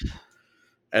 yeah.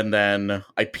 And then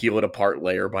I peel it apart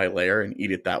layer by layer and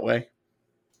eat it that way.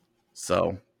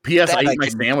 So, P.S. That I I eat my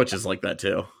can- sandwiches like that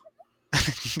too.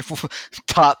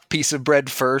 Top piece of bread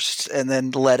first, and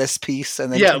then lettuce piece,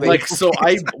 and then Yeah, tomato like so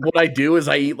piece. what I do is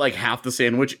I eat like half the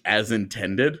sandwich as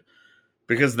intended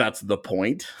because that's the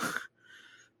point.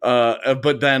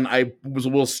 But then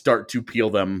will start to peel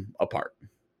them apart.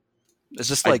 It's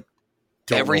just I like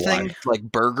Don't know everything, why. like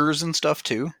burgers and stuff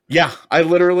too. Yeah, I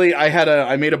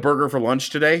made a burger for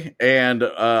lunch today, and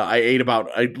I ate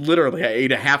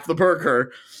a half the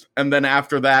burger, and then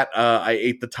after that I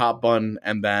ate the top bun,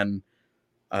 and then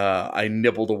I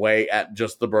nibbled away at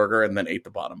just the burger, and then ate the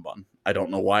bottom bun. I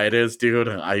don't know why it is, dude.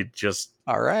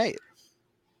 All right.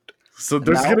 So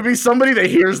there's Now- going to be somebody that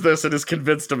hears this and is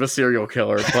convinced of a serial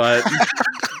killer, but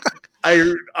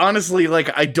I honestly,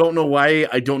 like, I don't know why.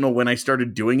 I don't know when I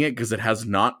started doing it because it has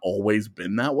not always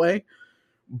been that way,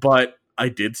 but I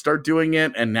did start doing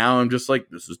it, and now I'm just like,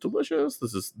 this is delicious.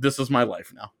 This is my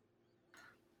life now.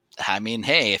 I mean,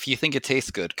 hey, if you think it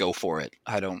tastes good, go for it.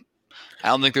 I don't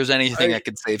think there's anything that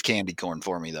could save candy corn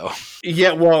for me, though.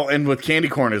 Yeah, well, and with candy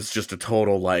corn, it's just a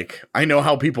total, like, I know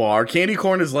how people are. Candy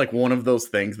corn is like one of those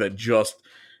things that just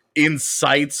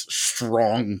incites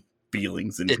strong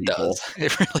feelings in It people. does.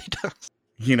 It really does.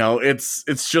 You know, it's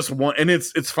just one, and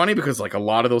it's funny because like a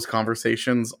lot of those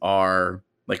conversations are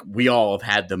like we all have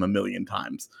had them a million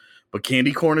times, but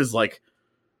candy corn is like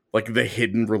the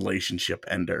hidden relationship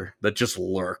ender that just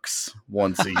lurks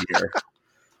once a year.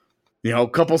 You know,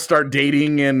 couples start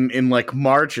dating in like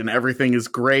March and everything is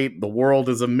great. The world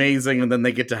is amazing. And then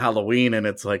they get to Halloween and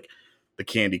it's like the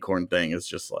candy corn thing is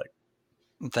just like.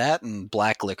 That and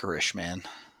black licorice, man.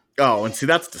 Oh, and see,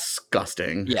 that's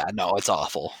disgusting. Yeah, no, it's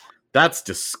awful. That's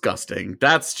disgusting.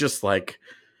 That's just like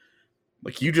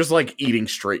you just like eating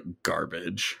straight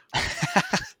garbage.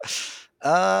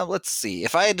 Let's see.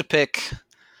 If I had to pick,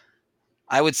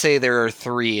 I would say there are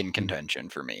 3 in contention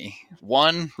for me.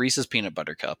 1, Reese's Peanut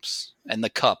Butter Cups. And the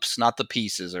cups, not the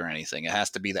pieces or anything. It has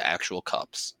to be the actual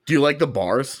cups. Do you like the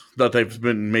bars that they've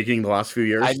been making the last few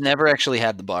years? I've never actually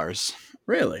had the bars.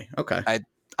 Really? Okay.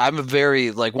 I'm a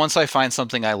very, like, once I find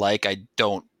something I like, I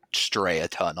don't stray a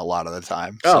ton a lot of the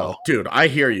time. Oh, So, dude, I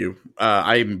hear you.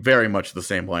 I'm very much the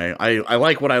same way. I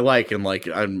like what I like, and like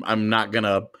I'm not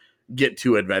gonna get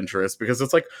too adventurous because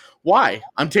it's like, why?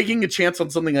 I'm taking a chance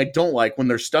on something I don't like when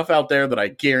there's stuff out there that I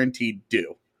guaranteed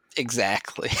do.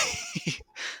 exactly.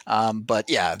 But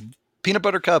yeah, Peanut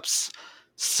Butter Cups,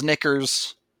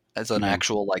 Snickers as an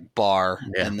actual, like, bar,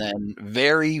 Yeah. and then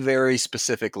very, very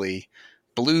specifically,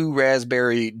 Blue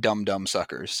Raspberry Dum Dum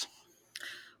Suckers.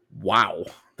 Wow,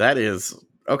 that is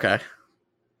okay.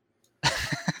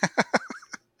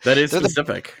 That is They're the-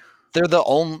 specific. They're the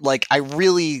only, like,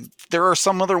 there are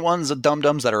some other ones of Dum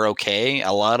Dums that are okay.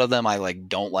 A lot of them I, like,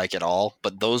 don't like at all,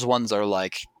 but those ones are,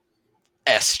 like,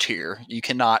 S tier. You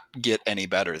cannot get any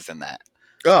better than that.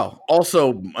 Oh,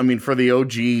 also, I mean, for the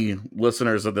OG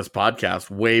listeners of this podcast,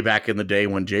 way back in the day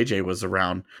when JJ was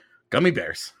around, gummy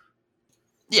bears.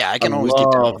 Yeah, I can always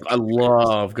get down with I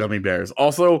love gummy bears.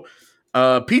 Also,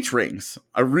 peach rings.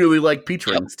 I really like peach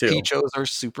rings too. Peachos are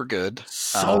super good.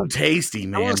 So tasty,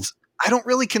 man. I don't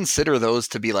really consider those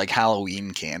to be like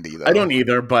Halloween candy, though. I don't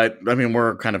either, but I mean,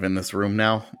 we're kind of in this room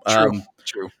now.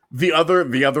 True. The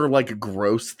other like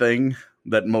gross thing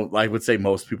that I would say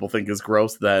most people think is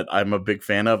gross that I'm a big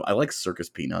fan of. I like circus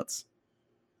peanuts.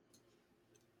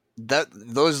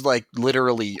 Those like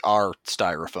literally are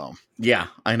styrofoam. Yeah,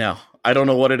 I know. I don't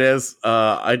know what it is.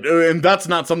 And that's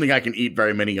not something I can eat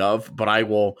very many of, but I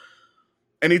will.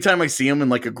 Anytime I see them in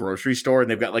like a grocery store and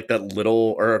they've got like that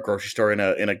little, or a grocery store in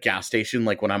a gas station,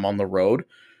 like when I'm on the road,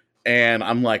 and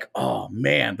I'm like, oh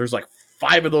man, there's like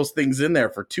 5 of those things in there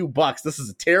for $2. This is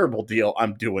a terrible deal.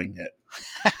 I'm doing it.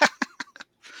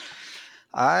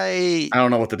 I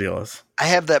don't know what the deal is. I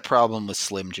have that problem with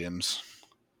Slim Jims.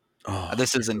 Oh,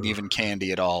 This isn't even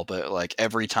candy at all, but like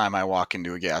every time I walk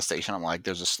into a gas station, I'm like,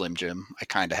 there's a Slim Jim. I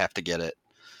kind of have to get it.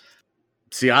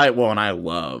 see, I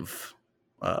love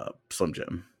Slim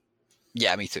Jim.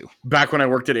 Yeah, me too. Back when I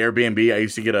worked at Airbnb, I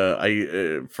used to get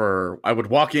I would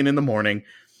walk in the morning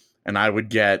and I would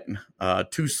get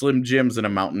 2 Slim Jims and a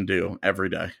Mountain Dew every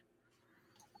day.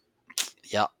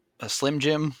 Yeah, a Slim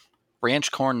Jim,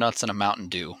 ranch corn nuts, and a Mountain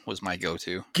Dew was my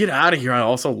go-to. Get out of here. I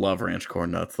also love ranch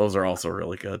corn nuts. Those are also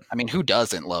really good. I mean, who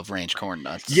doesn't love ranch corn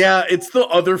nuts? Yeah, it's the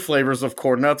other flavors of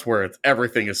corn nuts where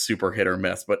everything is super hit or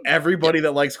miss, but everybody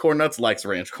that likes corn nuts likes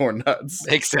ranch corn nuts.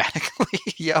 Exactly.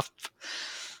 Yep.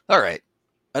 All right.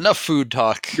 Enough food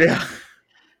talk. Yeah.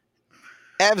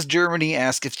 Avs Germany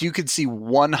asked if you could see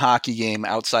one hockey game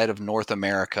outside of North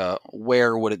America,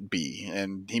 where would it be?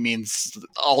 And he means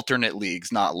alternate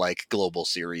leagues, not like global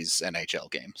series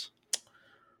NHL games.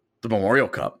 The Memorial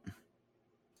Cup.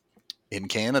 In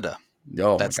Canada.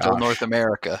 Oh, that's my still gosh. North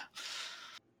America.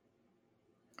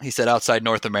 He said outside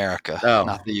North America,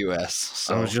 not the U.S.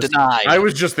 So denied. I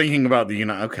was just thinking about the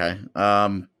United. Okay.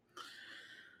 I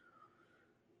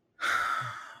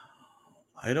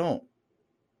don't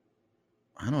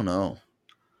know.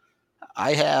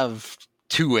 I have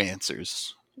two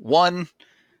answers. One,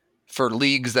 for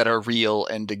leagues that are real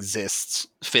and exist,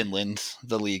 Finland,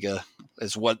 the Liga,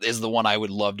 is the one I would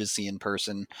love to see in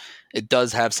person. It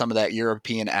does have some of that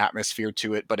European atmosphere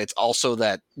to it, but it's also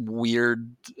that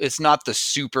weird, it's not the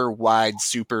super wide,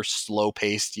 super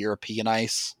slow-paced European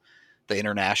ice, the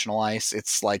international ice.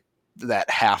 It's like that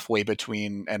halfway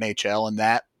between NHL and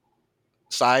that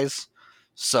size.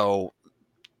 So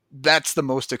that's the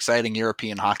most exciting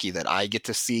European hockey that I get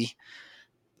to see.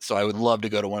 So I would love to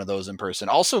go to one of those in person.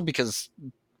 Also because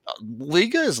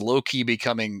Liga is low-key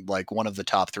becoming like one of the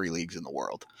top 3 leagues in the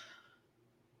world.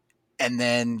 And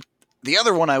then the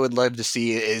other one I would love to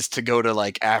see is to go to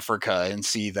like Africa and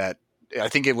see that. I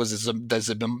think it was the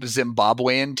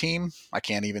Zimbabwean team. I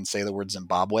can't even say the word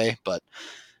Zimbabwe, but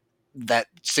that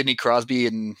Sidney Crosby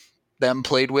and them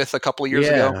played with a couple of years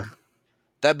ago.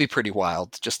 That'd be pretty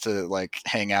wild just to like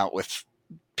hang out with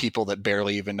people that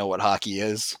barely even know what hockey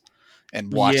is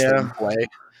and watch them play.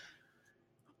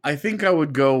 I think I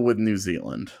would go with New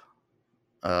Zealand.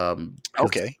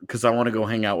 Okay. Because I want to go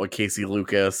hang out with Casey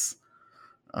Lucas,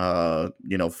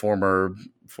 former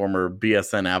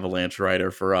BSN Avalanche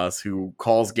writer for us who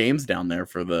calls games down there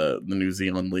for the New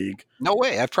Zealand League. No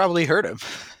way. I've probably heard him.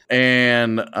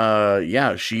 And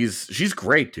she's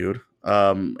great, dude.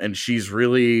 And she's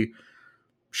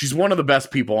one of the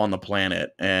best people on the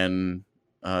planet. And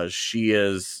she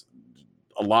is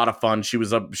a lot of fun.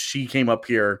 She came up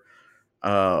here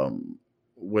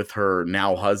with her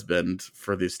now husband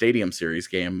for the Stadium Series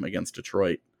game against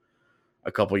Detroit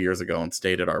a couple years ago and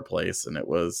stayed at our place.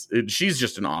 And she's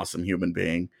just an awesome human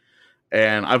being.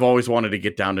 And I've always wanted to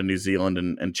get down to New Zealand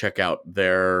and check out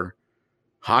their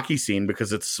hockey scene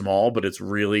because it's small, but it's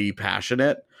really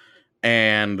passionate.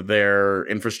 And their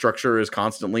infrastructure is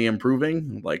constantly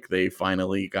improving. Like they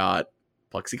finally got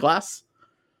plexiglass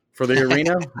for the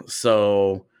arena.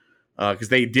 So, because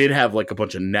they did have like a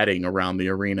bunch of netting around the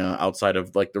arena outside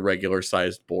of like the regular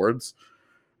sized boards.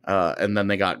 And then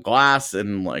they got glass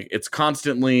and like it's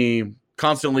constantly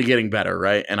getting better.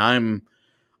 Right. And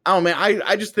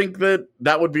I just think that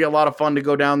would be a lot of fun to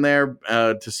go down there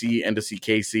to see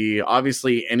Casey.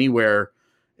 Obviously, anywhere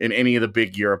in any of the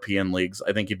big European leagues,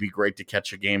 I think it'd be great to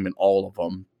catch a game in all of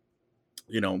them.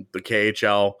 You know, the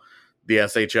KHL, the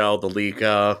SHL, the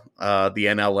Liga, the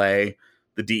NLA,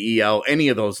 the DEL, any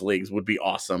of those leagues would be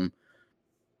awesome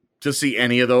to see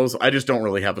any of those. I just don't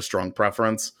really have a strong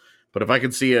preference. But if I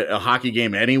could see a hockey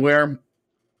game anywhere,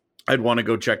 I'd want to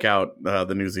go check out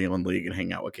the New Zealand League and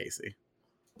hang out with Casey.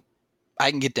 I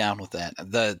can get down with that.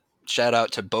 The shout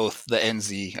out to both the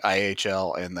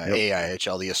NZIHL and the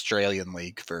AIHL, the Australian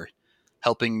League, for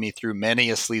helping me through many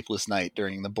a sleepless night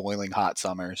during the boiling hot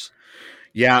summers.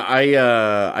 Yeah,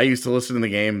 I used to listen to the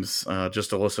games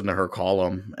just to listen to her call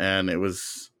them, and it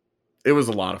was a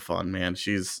lot of fun, man.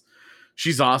 She's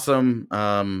awesome.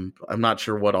 I'm not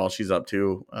sure what all she's up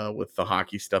to with the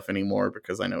hockey stuff anymore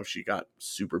because I know she got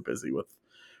super busy with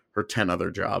her 10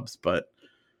 other jobs, but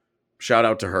shout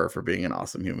out to her for being an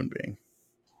awesome human being.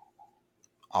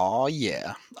 Oh,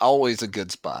 yeah. Always a good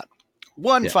spot.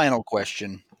 One final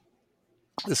question.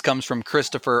 This comes from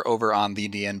Christopher over on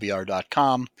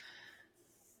thednvr.com.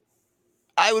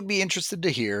 I would be interested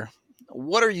to hear,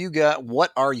 what are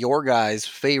your guys'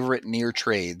 favorite near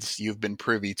trades you've been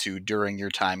privy to during your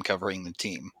time covering the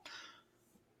team?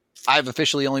 I've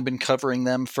officially only been covering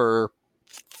them for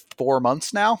 4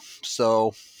 months now,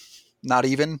 so not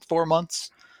even 4 months.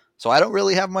 So I don't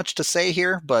really have much to say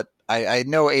here, but I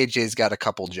know AJ's got a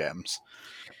couple gems.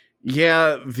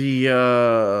 Yeah,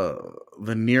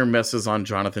 the near misses on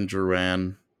Jonathan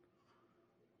Drouin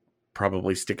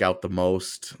probably stick out the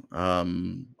most.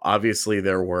 Obviously,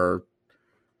 there were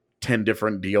 10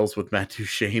 different deals with Matt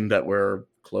Duchene that were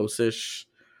close-ish,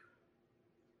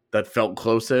 that felt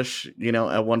close-ish,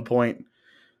 at one point.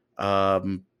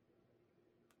 Tyson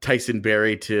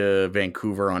Barrie to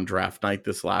Vancouver on draft night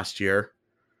this last year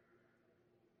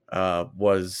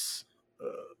was,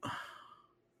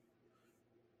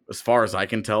 as far as I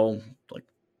can tell, like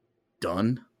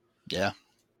done. Yeah.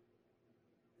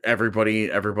 Everybody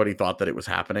thought that it was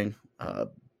happening.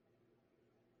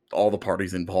 All the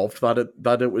parties involved thought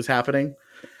it was happening.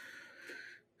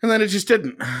 And then it just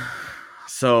didn't.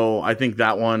 So I think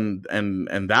that one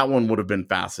and that one would have been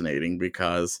fascinating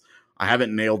because I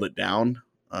haven't nailed it down,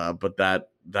 but that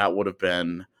would have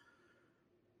been.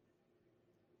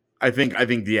 I think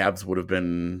the Avs would have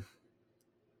been.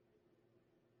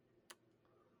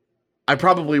 I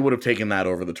probably would have taken that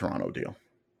over the Toronto deal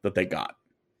that they got,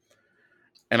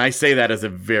 and I say that as a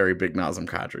very big Nazem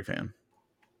Kadri fan.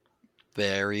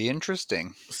 Very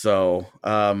interesting. So,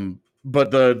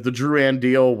 but the Drouin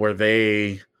deal where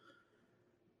they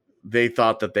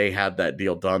thought that they had that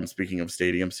deal done. Speaking of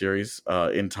Stadium Series,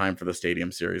 in time for the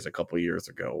Stadium Series a couple of years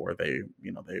ago, where they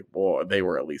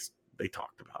were at least they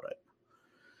talked about it,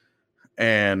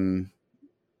 and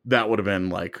that would have been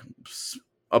like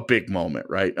a big moment,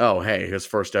 right? Oh, hey, his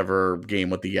first ever game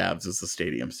with the Avs is the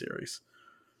Stadium Series,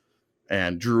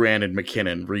 and Drouin and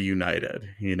McKinnon reunited.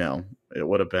 It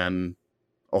would have been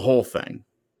a whole thing.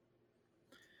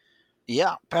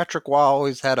 Yeah, Patrick Waugh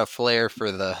always had a flair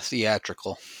for the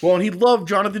theatrical. Well, and he loved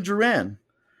Jonathan Drouin.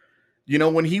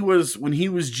 When he was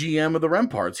GM of the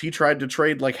Remparts, he tried to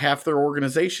trade like half their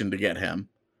organization to get him.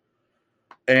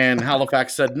 And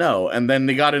Halifax said no. And then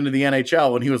they got into the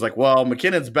NHL and he was like, well,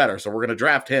 McKinnon's better, so we're going to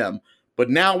draft him. But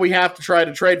now we have to try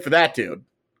to trade for that dude.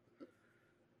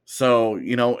 So,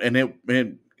 and it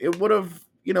would have,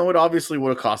 it obviously would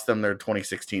have cost them their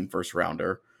 2016 first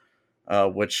rounder.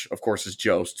 Which, of course, is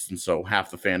Jost's, and so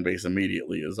half the fan base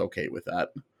immediately is okay with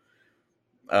that.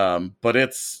 But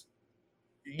it's,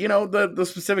 the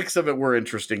specifics of it were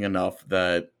interesting enough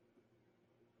that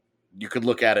you could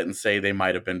look at it and say they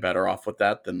might have been better off with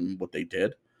that than what they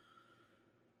did.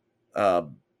 But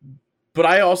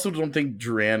I also don't think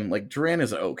Drouin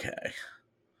is okay.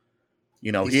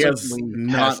 He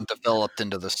hasn't developed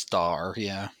into the star.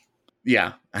 Yeah.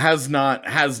 Yeah. Has not,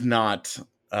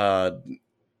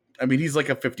 he's like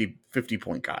a 50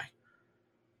 point guy.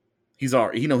 He's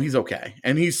okay.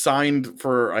 And he's signed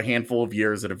for a handful of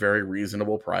years at a very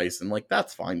reasonable price. And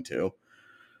that's fine too.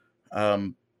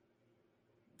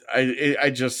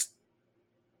 It's just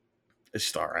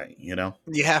all right.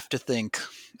 You have to think,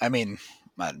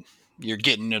 you're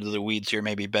getting into the weeds here.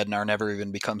 Maybe Bednar never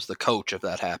even becomes the coach if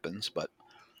that happens, but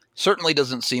certainly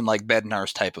doesn't seem like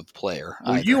Bednar's type of player.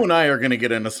 Well, you and I are going to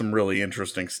get into some really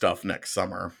interesting stuff next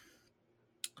summer.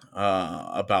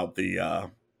 About the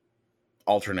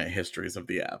alternate histories of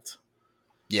the Avs.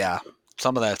 Yeah,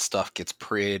 some of that stuff gets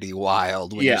pretty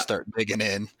wild when you start digging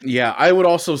in. Yeah, I would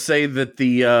also say that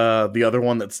the other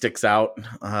one that sticks out,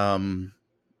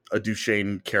 a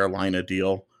Duchesne Carolina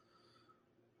deal.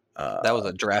 That was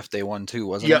a draft day one too,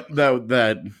 wasn't it? Yep,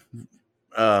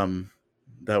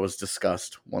 that was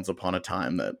discussed once upon a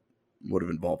time. That would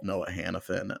have involved Noah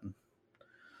Hanifin and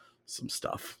some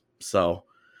stuff. So.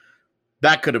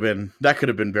 That could have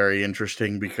been very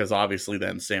interesting because obviously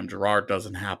then Sam Girard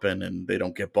doesn't happen and they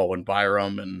don't get Bowen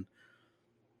Byram and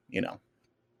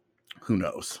who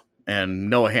knows. And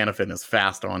Noah Hanifin is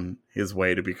fast on his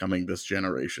way to becoming this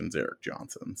generation's Erik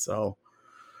Johnson. So,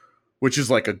 which is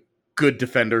like a good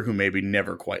defender who maybe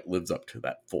never quite lives up to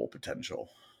that full potential.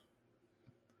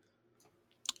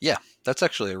 Yeah, that's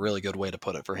actually a really good way to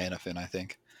put it for Hanifin, I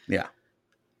think. Yeah.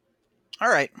 All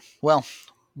right. Well,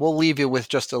 we'll leave you with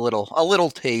just a little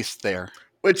taste there.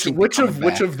 Which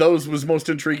of those was most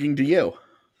intriguing to you?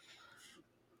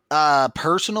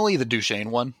 Personally, the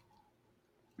Duchesne one.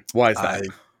 Why is that?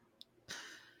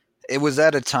 It was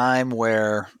at a time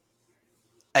where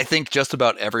I think just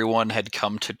about everyone had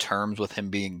come to terms with him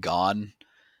being gone,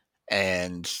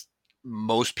 and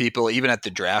most people, even at the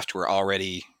draft, were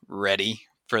already ready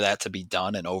for that to be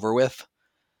done and over with.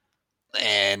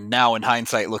 And now, in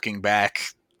hindsight, looking back,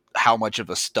 how much of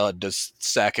a stud does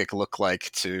Sakic look like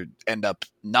to end up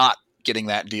not getting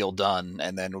that deal done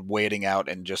and then waiting out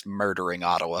and just murdering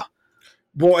Ottawa?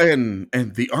 Well, and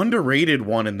the underrated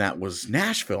one in that was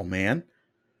Nashville, man.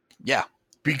 Yeah.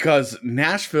 Because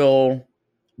Nashville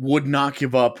would not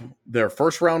give up their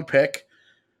first round pick,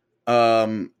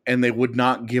 and they would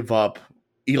not give up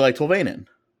Eli Tolvanen.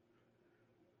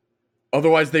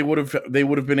 Otherwise, they would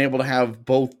have been able to have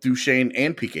both Duchesne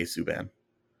and PK Subban.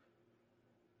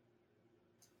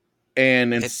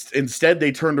 And instead,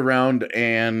 they turned around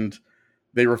and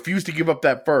they refused to give up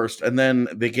that first. And then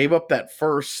they gave up that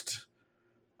first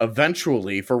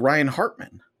eventually for Ryan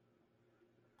Hartman.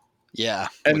 Yeah.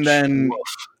 And then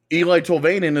Eli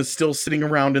Tolvanen is still sitting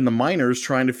around in the minors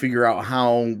trying to figure out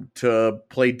how to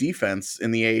play defense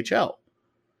in the AHL.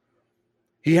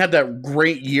 He had that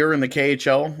great year in the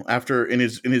KHL after in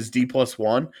his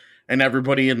D+1, and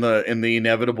everybody in the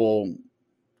inevitable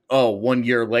 1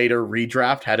 year later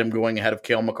redraft had him going ahead of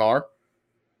Cale Makar.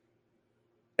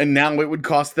 And now it would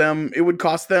cost them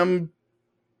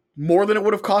more than it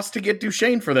would have cost to get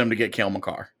Duchesne for them to get Cale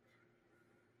Makar.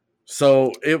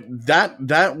 So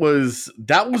that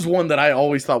was one that I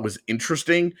always thought was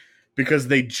interesting because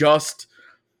they just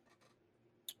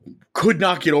could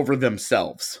not get over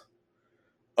themselves.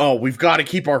 Oh, we've got to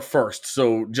keep our first.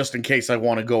 So just in case I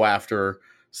want to go after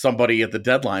somebody at the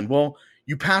deadline. Well,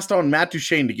 you passed on Matt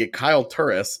Duchesne to get Kyle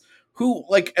Turris, who,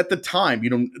 like, at the time,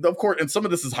 of course, and some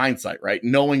of this is hindsight, right?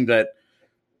 Knowing that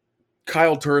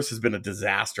Kyle Turris has been a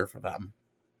disaster for them,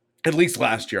 at least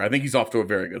last year. I think he's off to a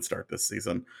very good start this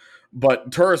season.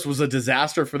 But Turris was a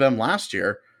disaster for them last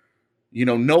year.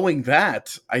 Knowing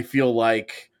that, I feel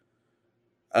like,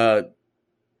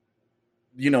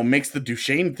 makes the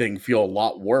Duchesne thing feel a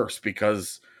lot worse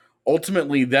because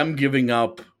ultimately them giving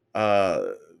up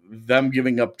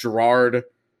Gerard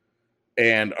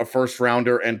and a first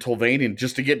rounder and Tolvanian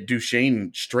just to get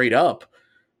Duchesne straight up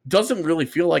doesn't really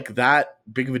feel like that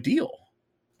big of a deal.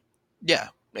 Yeah,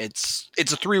 it's a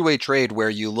three-way trade where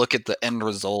you look at the end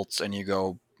results and you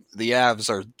go, the Avs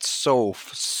are so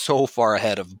far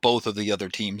ahead of both of the other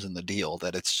teams in the deal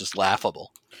that it's just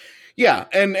laughable. Yeah,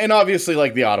 and obviously,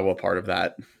 like, the Ottawa part of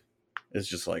that is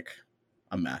just, like,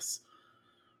 a mess.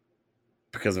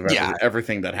 Because of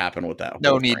everything that happened with that.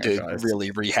 No need franchise. To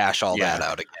really rehash all that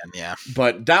out again, yeah.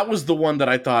 But that was the one that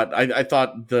I thought, I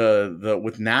thought the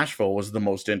with Nashville was the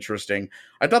most interesting.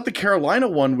 I thought the Carolina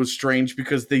one was strange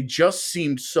because they just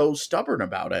seemed so stubborn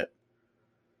about it.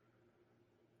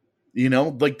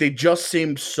 Like, they just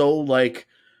seemed so, like,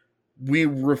 we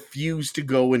refuse to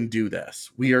go and do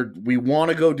this. We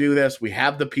want to go do this. We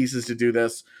have the pieces to do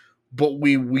this, but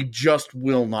we just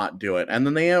will not do it. And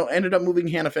then they ended up moving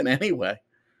Hanifin anyway.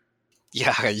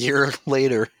 Yeah, a year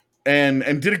later. And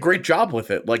did a great job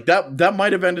with it. Like, that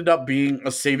might have ended up being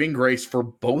a saving grace for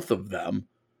both of them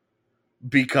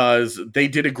because they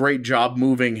did a great job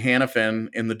moving Hanifin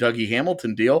in the Dougie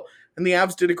Hamilton deal, and the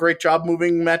Avs did a great job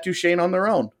moving Matt Duchesne on their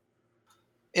own.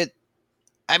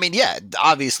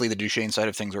 Obviously the Duchesne side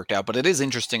of things worked out, but it is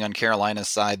interesting on Carolina's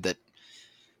side that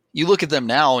you look at them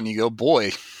now and you go,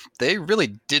 boy, they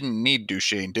really didn't need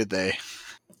Duchesne, did they?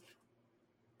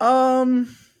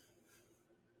 I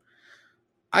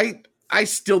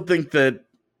still think that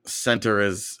center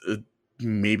is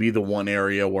maybe the one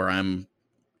area where I'm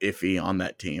iffy on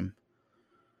that team.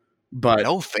 But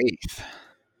no faith.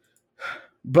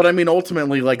 But I mean,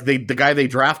 ultimately, like, the guy they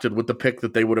drafted with the pick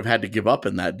that they would have had to give up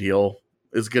in that deal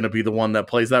is going to be the one that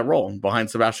plays that role behind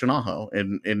Sebastian Aho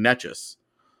in Netchus.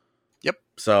 Yep.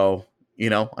 So,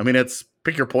 it's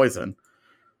pick your poison.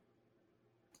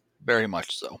 Very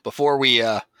much so. Before we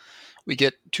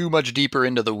get too much deeper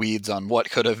into the weeds on what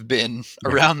could have been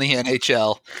around the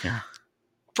NHL,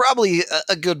 probably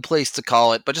a good place to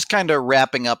call it, but just kind of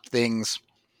wrapping up things.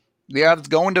 The Avs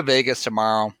going to Vegas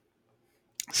tomorrow.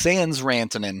 Sans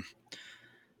Rantanen.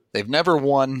 They've never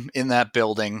won in that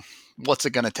building. What's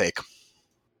it going to take?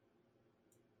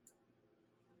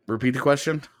 Repeat the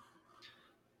question.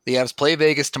 The Avs play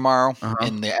Vegas tomorrow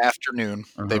in the afternoon.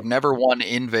 They've never won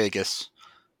in Vegas.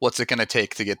 What's it going to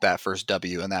take to get that first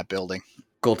W in that building?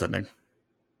 Goaltending.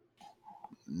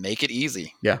 Make it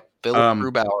easy. Yeah. Philip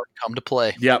Grubauer, come to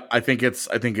play. Yeah, I think it's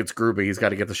Gruby. He's got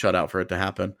to get the shutout for it to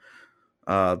happen.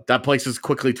 That place has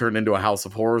quickly turned into a house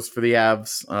of horrors for the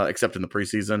Avs, except in the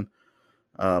preseason.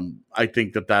 I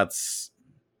think that's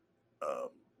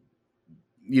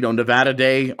Nevada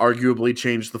Day arguably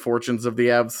changed the fortunes of the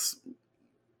Avs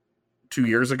 2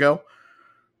 years ago.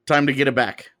 Time to get it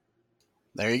back.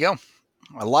 There you go.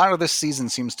 A lot of this season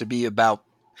seems to be about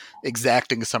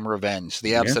exacting some revenge.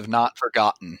 The Avs have not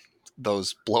forgotten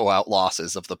those blowout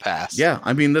losses of the past. Yeah,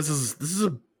 I mean,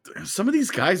 some of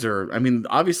these guys are, I mean,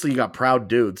 obviously you got proud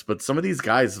dudes, but some of these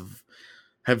guys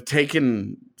have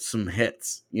taken some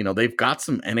hits. They've got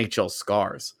some NHL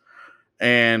scars.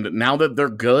 And now that they're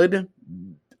good,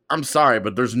 I'm sorry,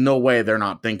 but there's no way they're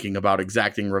not thinking about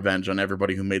exacting revenge on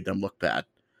everybody who made them look bad.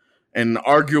 And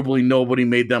arguably nobody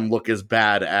made them look as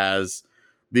bad as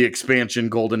the expansion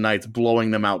Golden Knights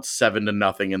blowing them out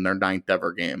 7-0 in their 9th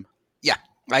ever game. Yeah,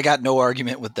 I got no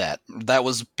argument with that. That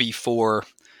was before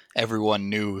everyone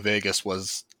knew Vegas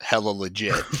was hella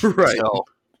legit. Right. So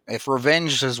if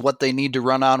revenge is what they need to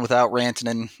run on without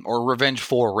Rantanen, or revenge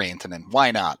for Rantanen,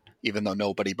 why not? Even though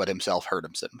nobody but himself hurt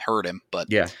him. But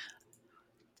yeah,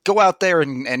 go out there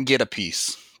and get a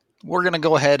piece. We're going to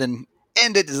go ahead and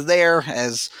end it there,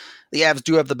 as the Avs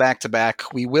do have the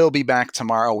back-to-back. We will be back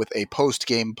tomorrow with a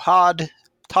post-game pod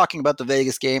talking about the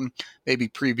Vegas game, maybe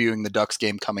previewing the Ducks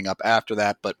game coming up after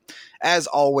that. But as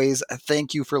always,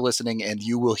 thank you for listening, and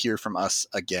you will hear from us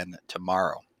again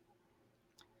tomorrow.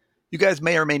 You guys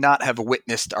may or may not have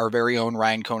witnessed our very own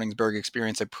Ryan Koenigsberg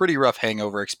experience a pretty rough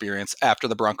hangover experience after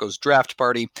the Broncos draft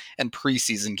party and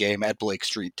preseason game at Blake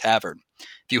Street Tavern.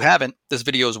 If you haven't, this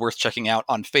video is worth checking out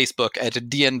on Facebook at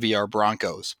DNVR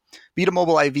Broncos. Vita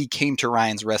Mobile IV came to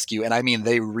Ryan's rescue, and I mean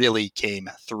they really came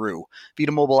through.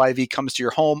 Vita Mobile IV comes to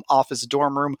your home, office,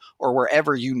 dorm room, or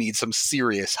wherever you need some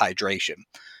serious hydration.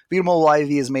 Vita Mobile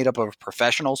IV is made up of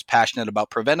professionals passionate about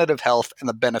preventative health and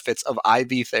the benefits of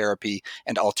IV therapy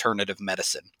and alternative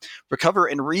medicine. Recover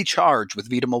and recharge with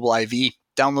Vita Mobile IV.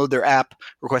 Download their app,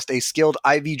 request a skilled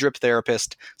IV drip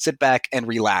therapist, sit back and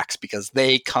relax because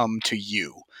they come to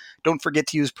you. Don't forget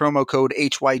to use promo code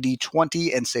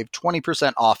HYD20 and save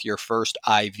 20% off your first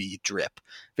IV drip.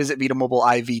 Visit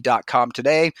VitaMobileIV.com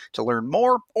today to learn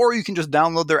more, or you can just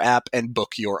download their app and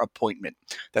book your appointment.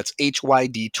 That's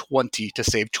HYD20 to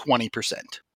save 20%.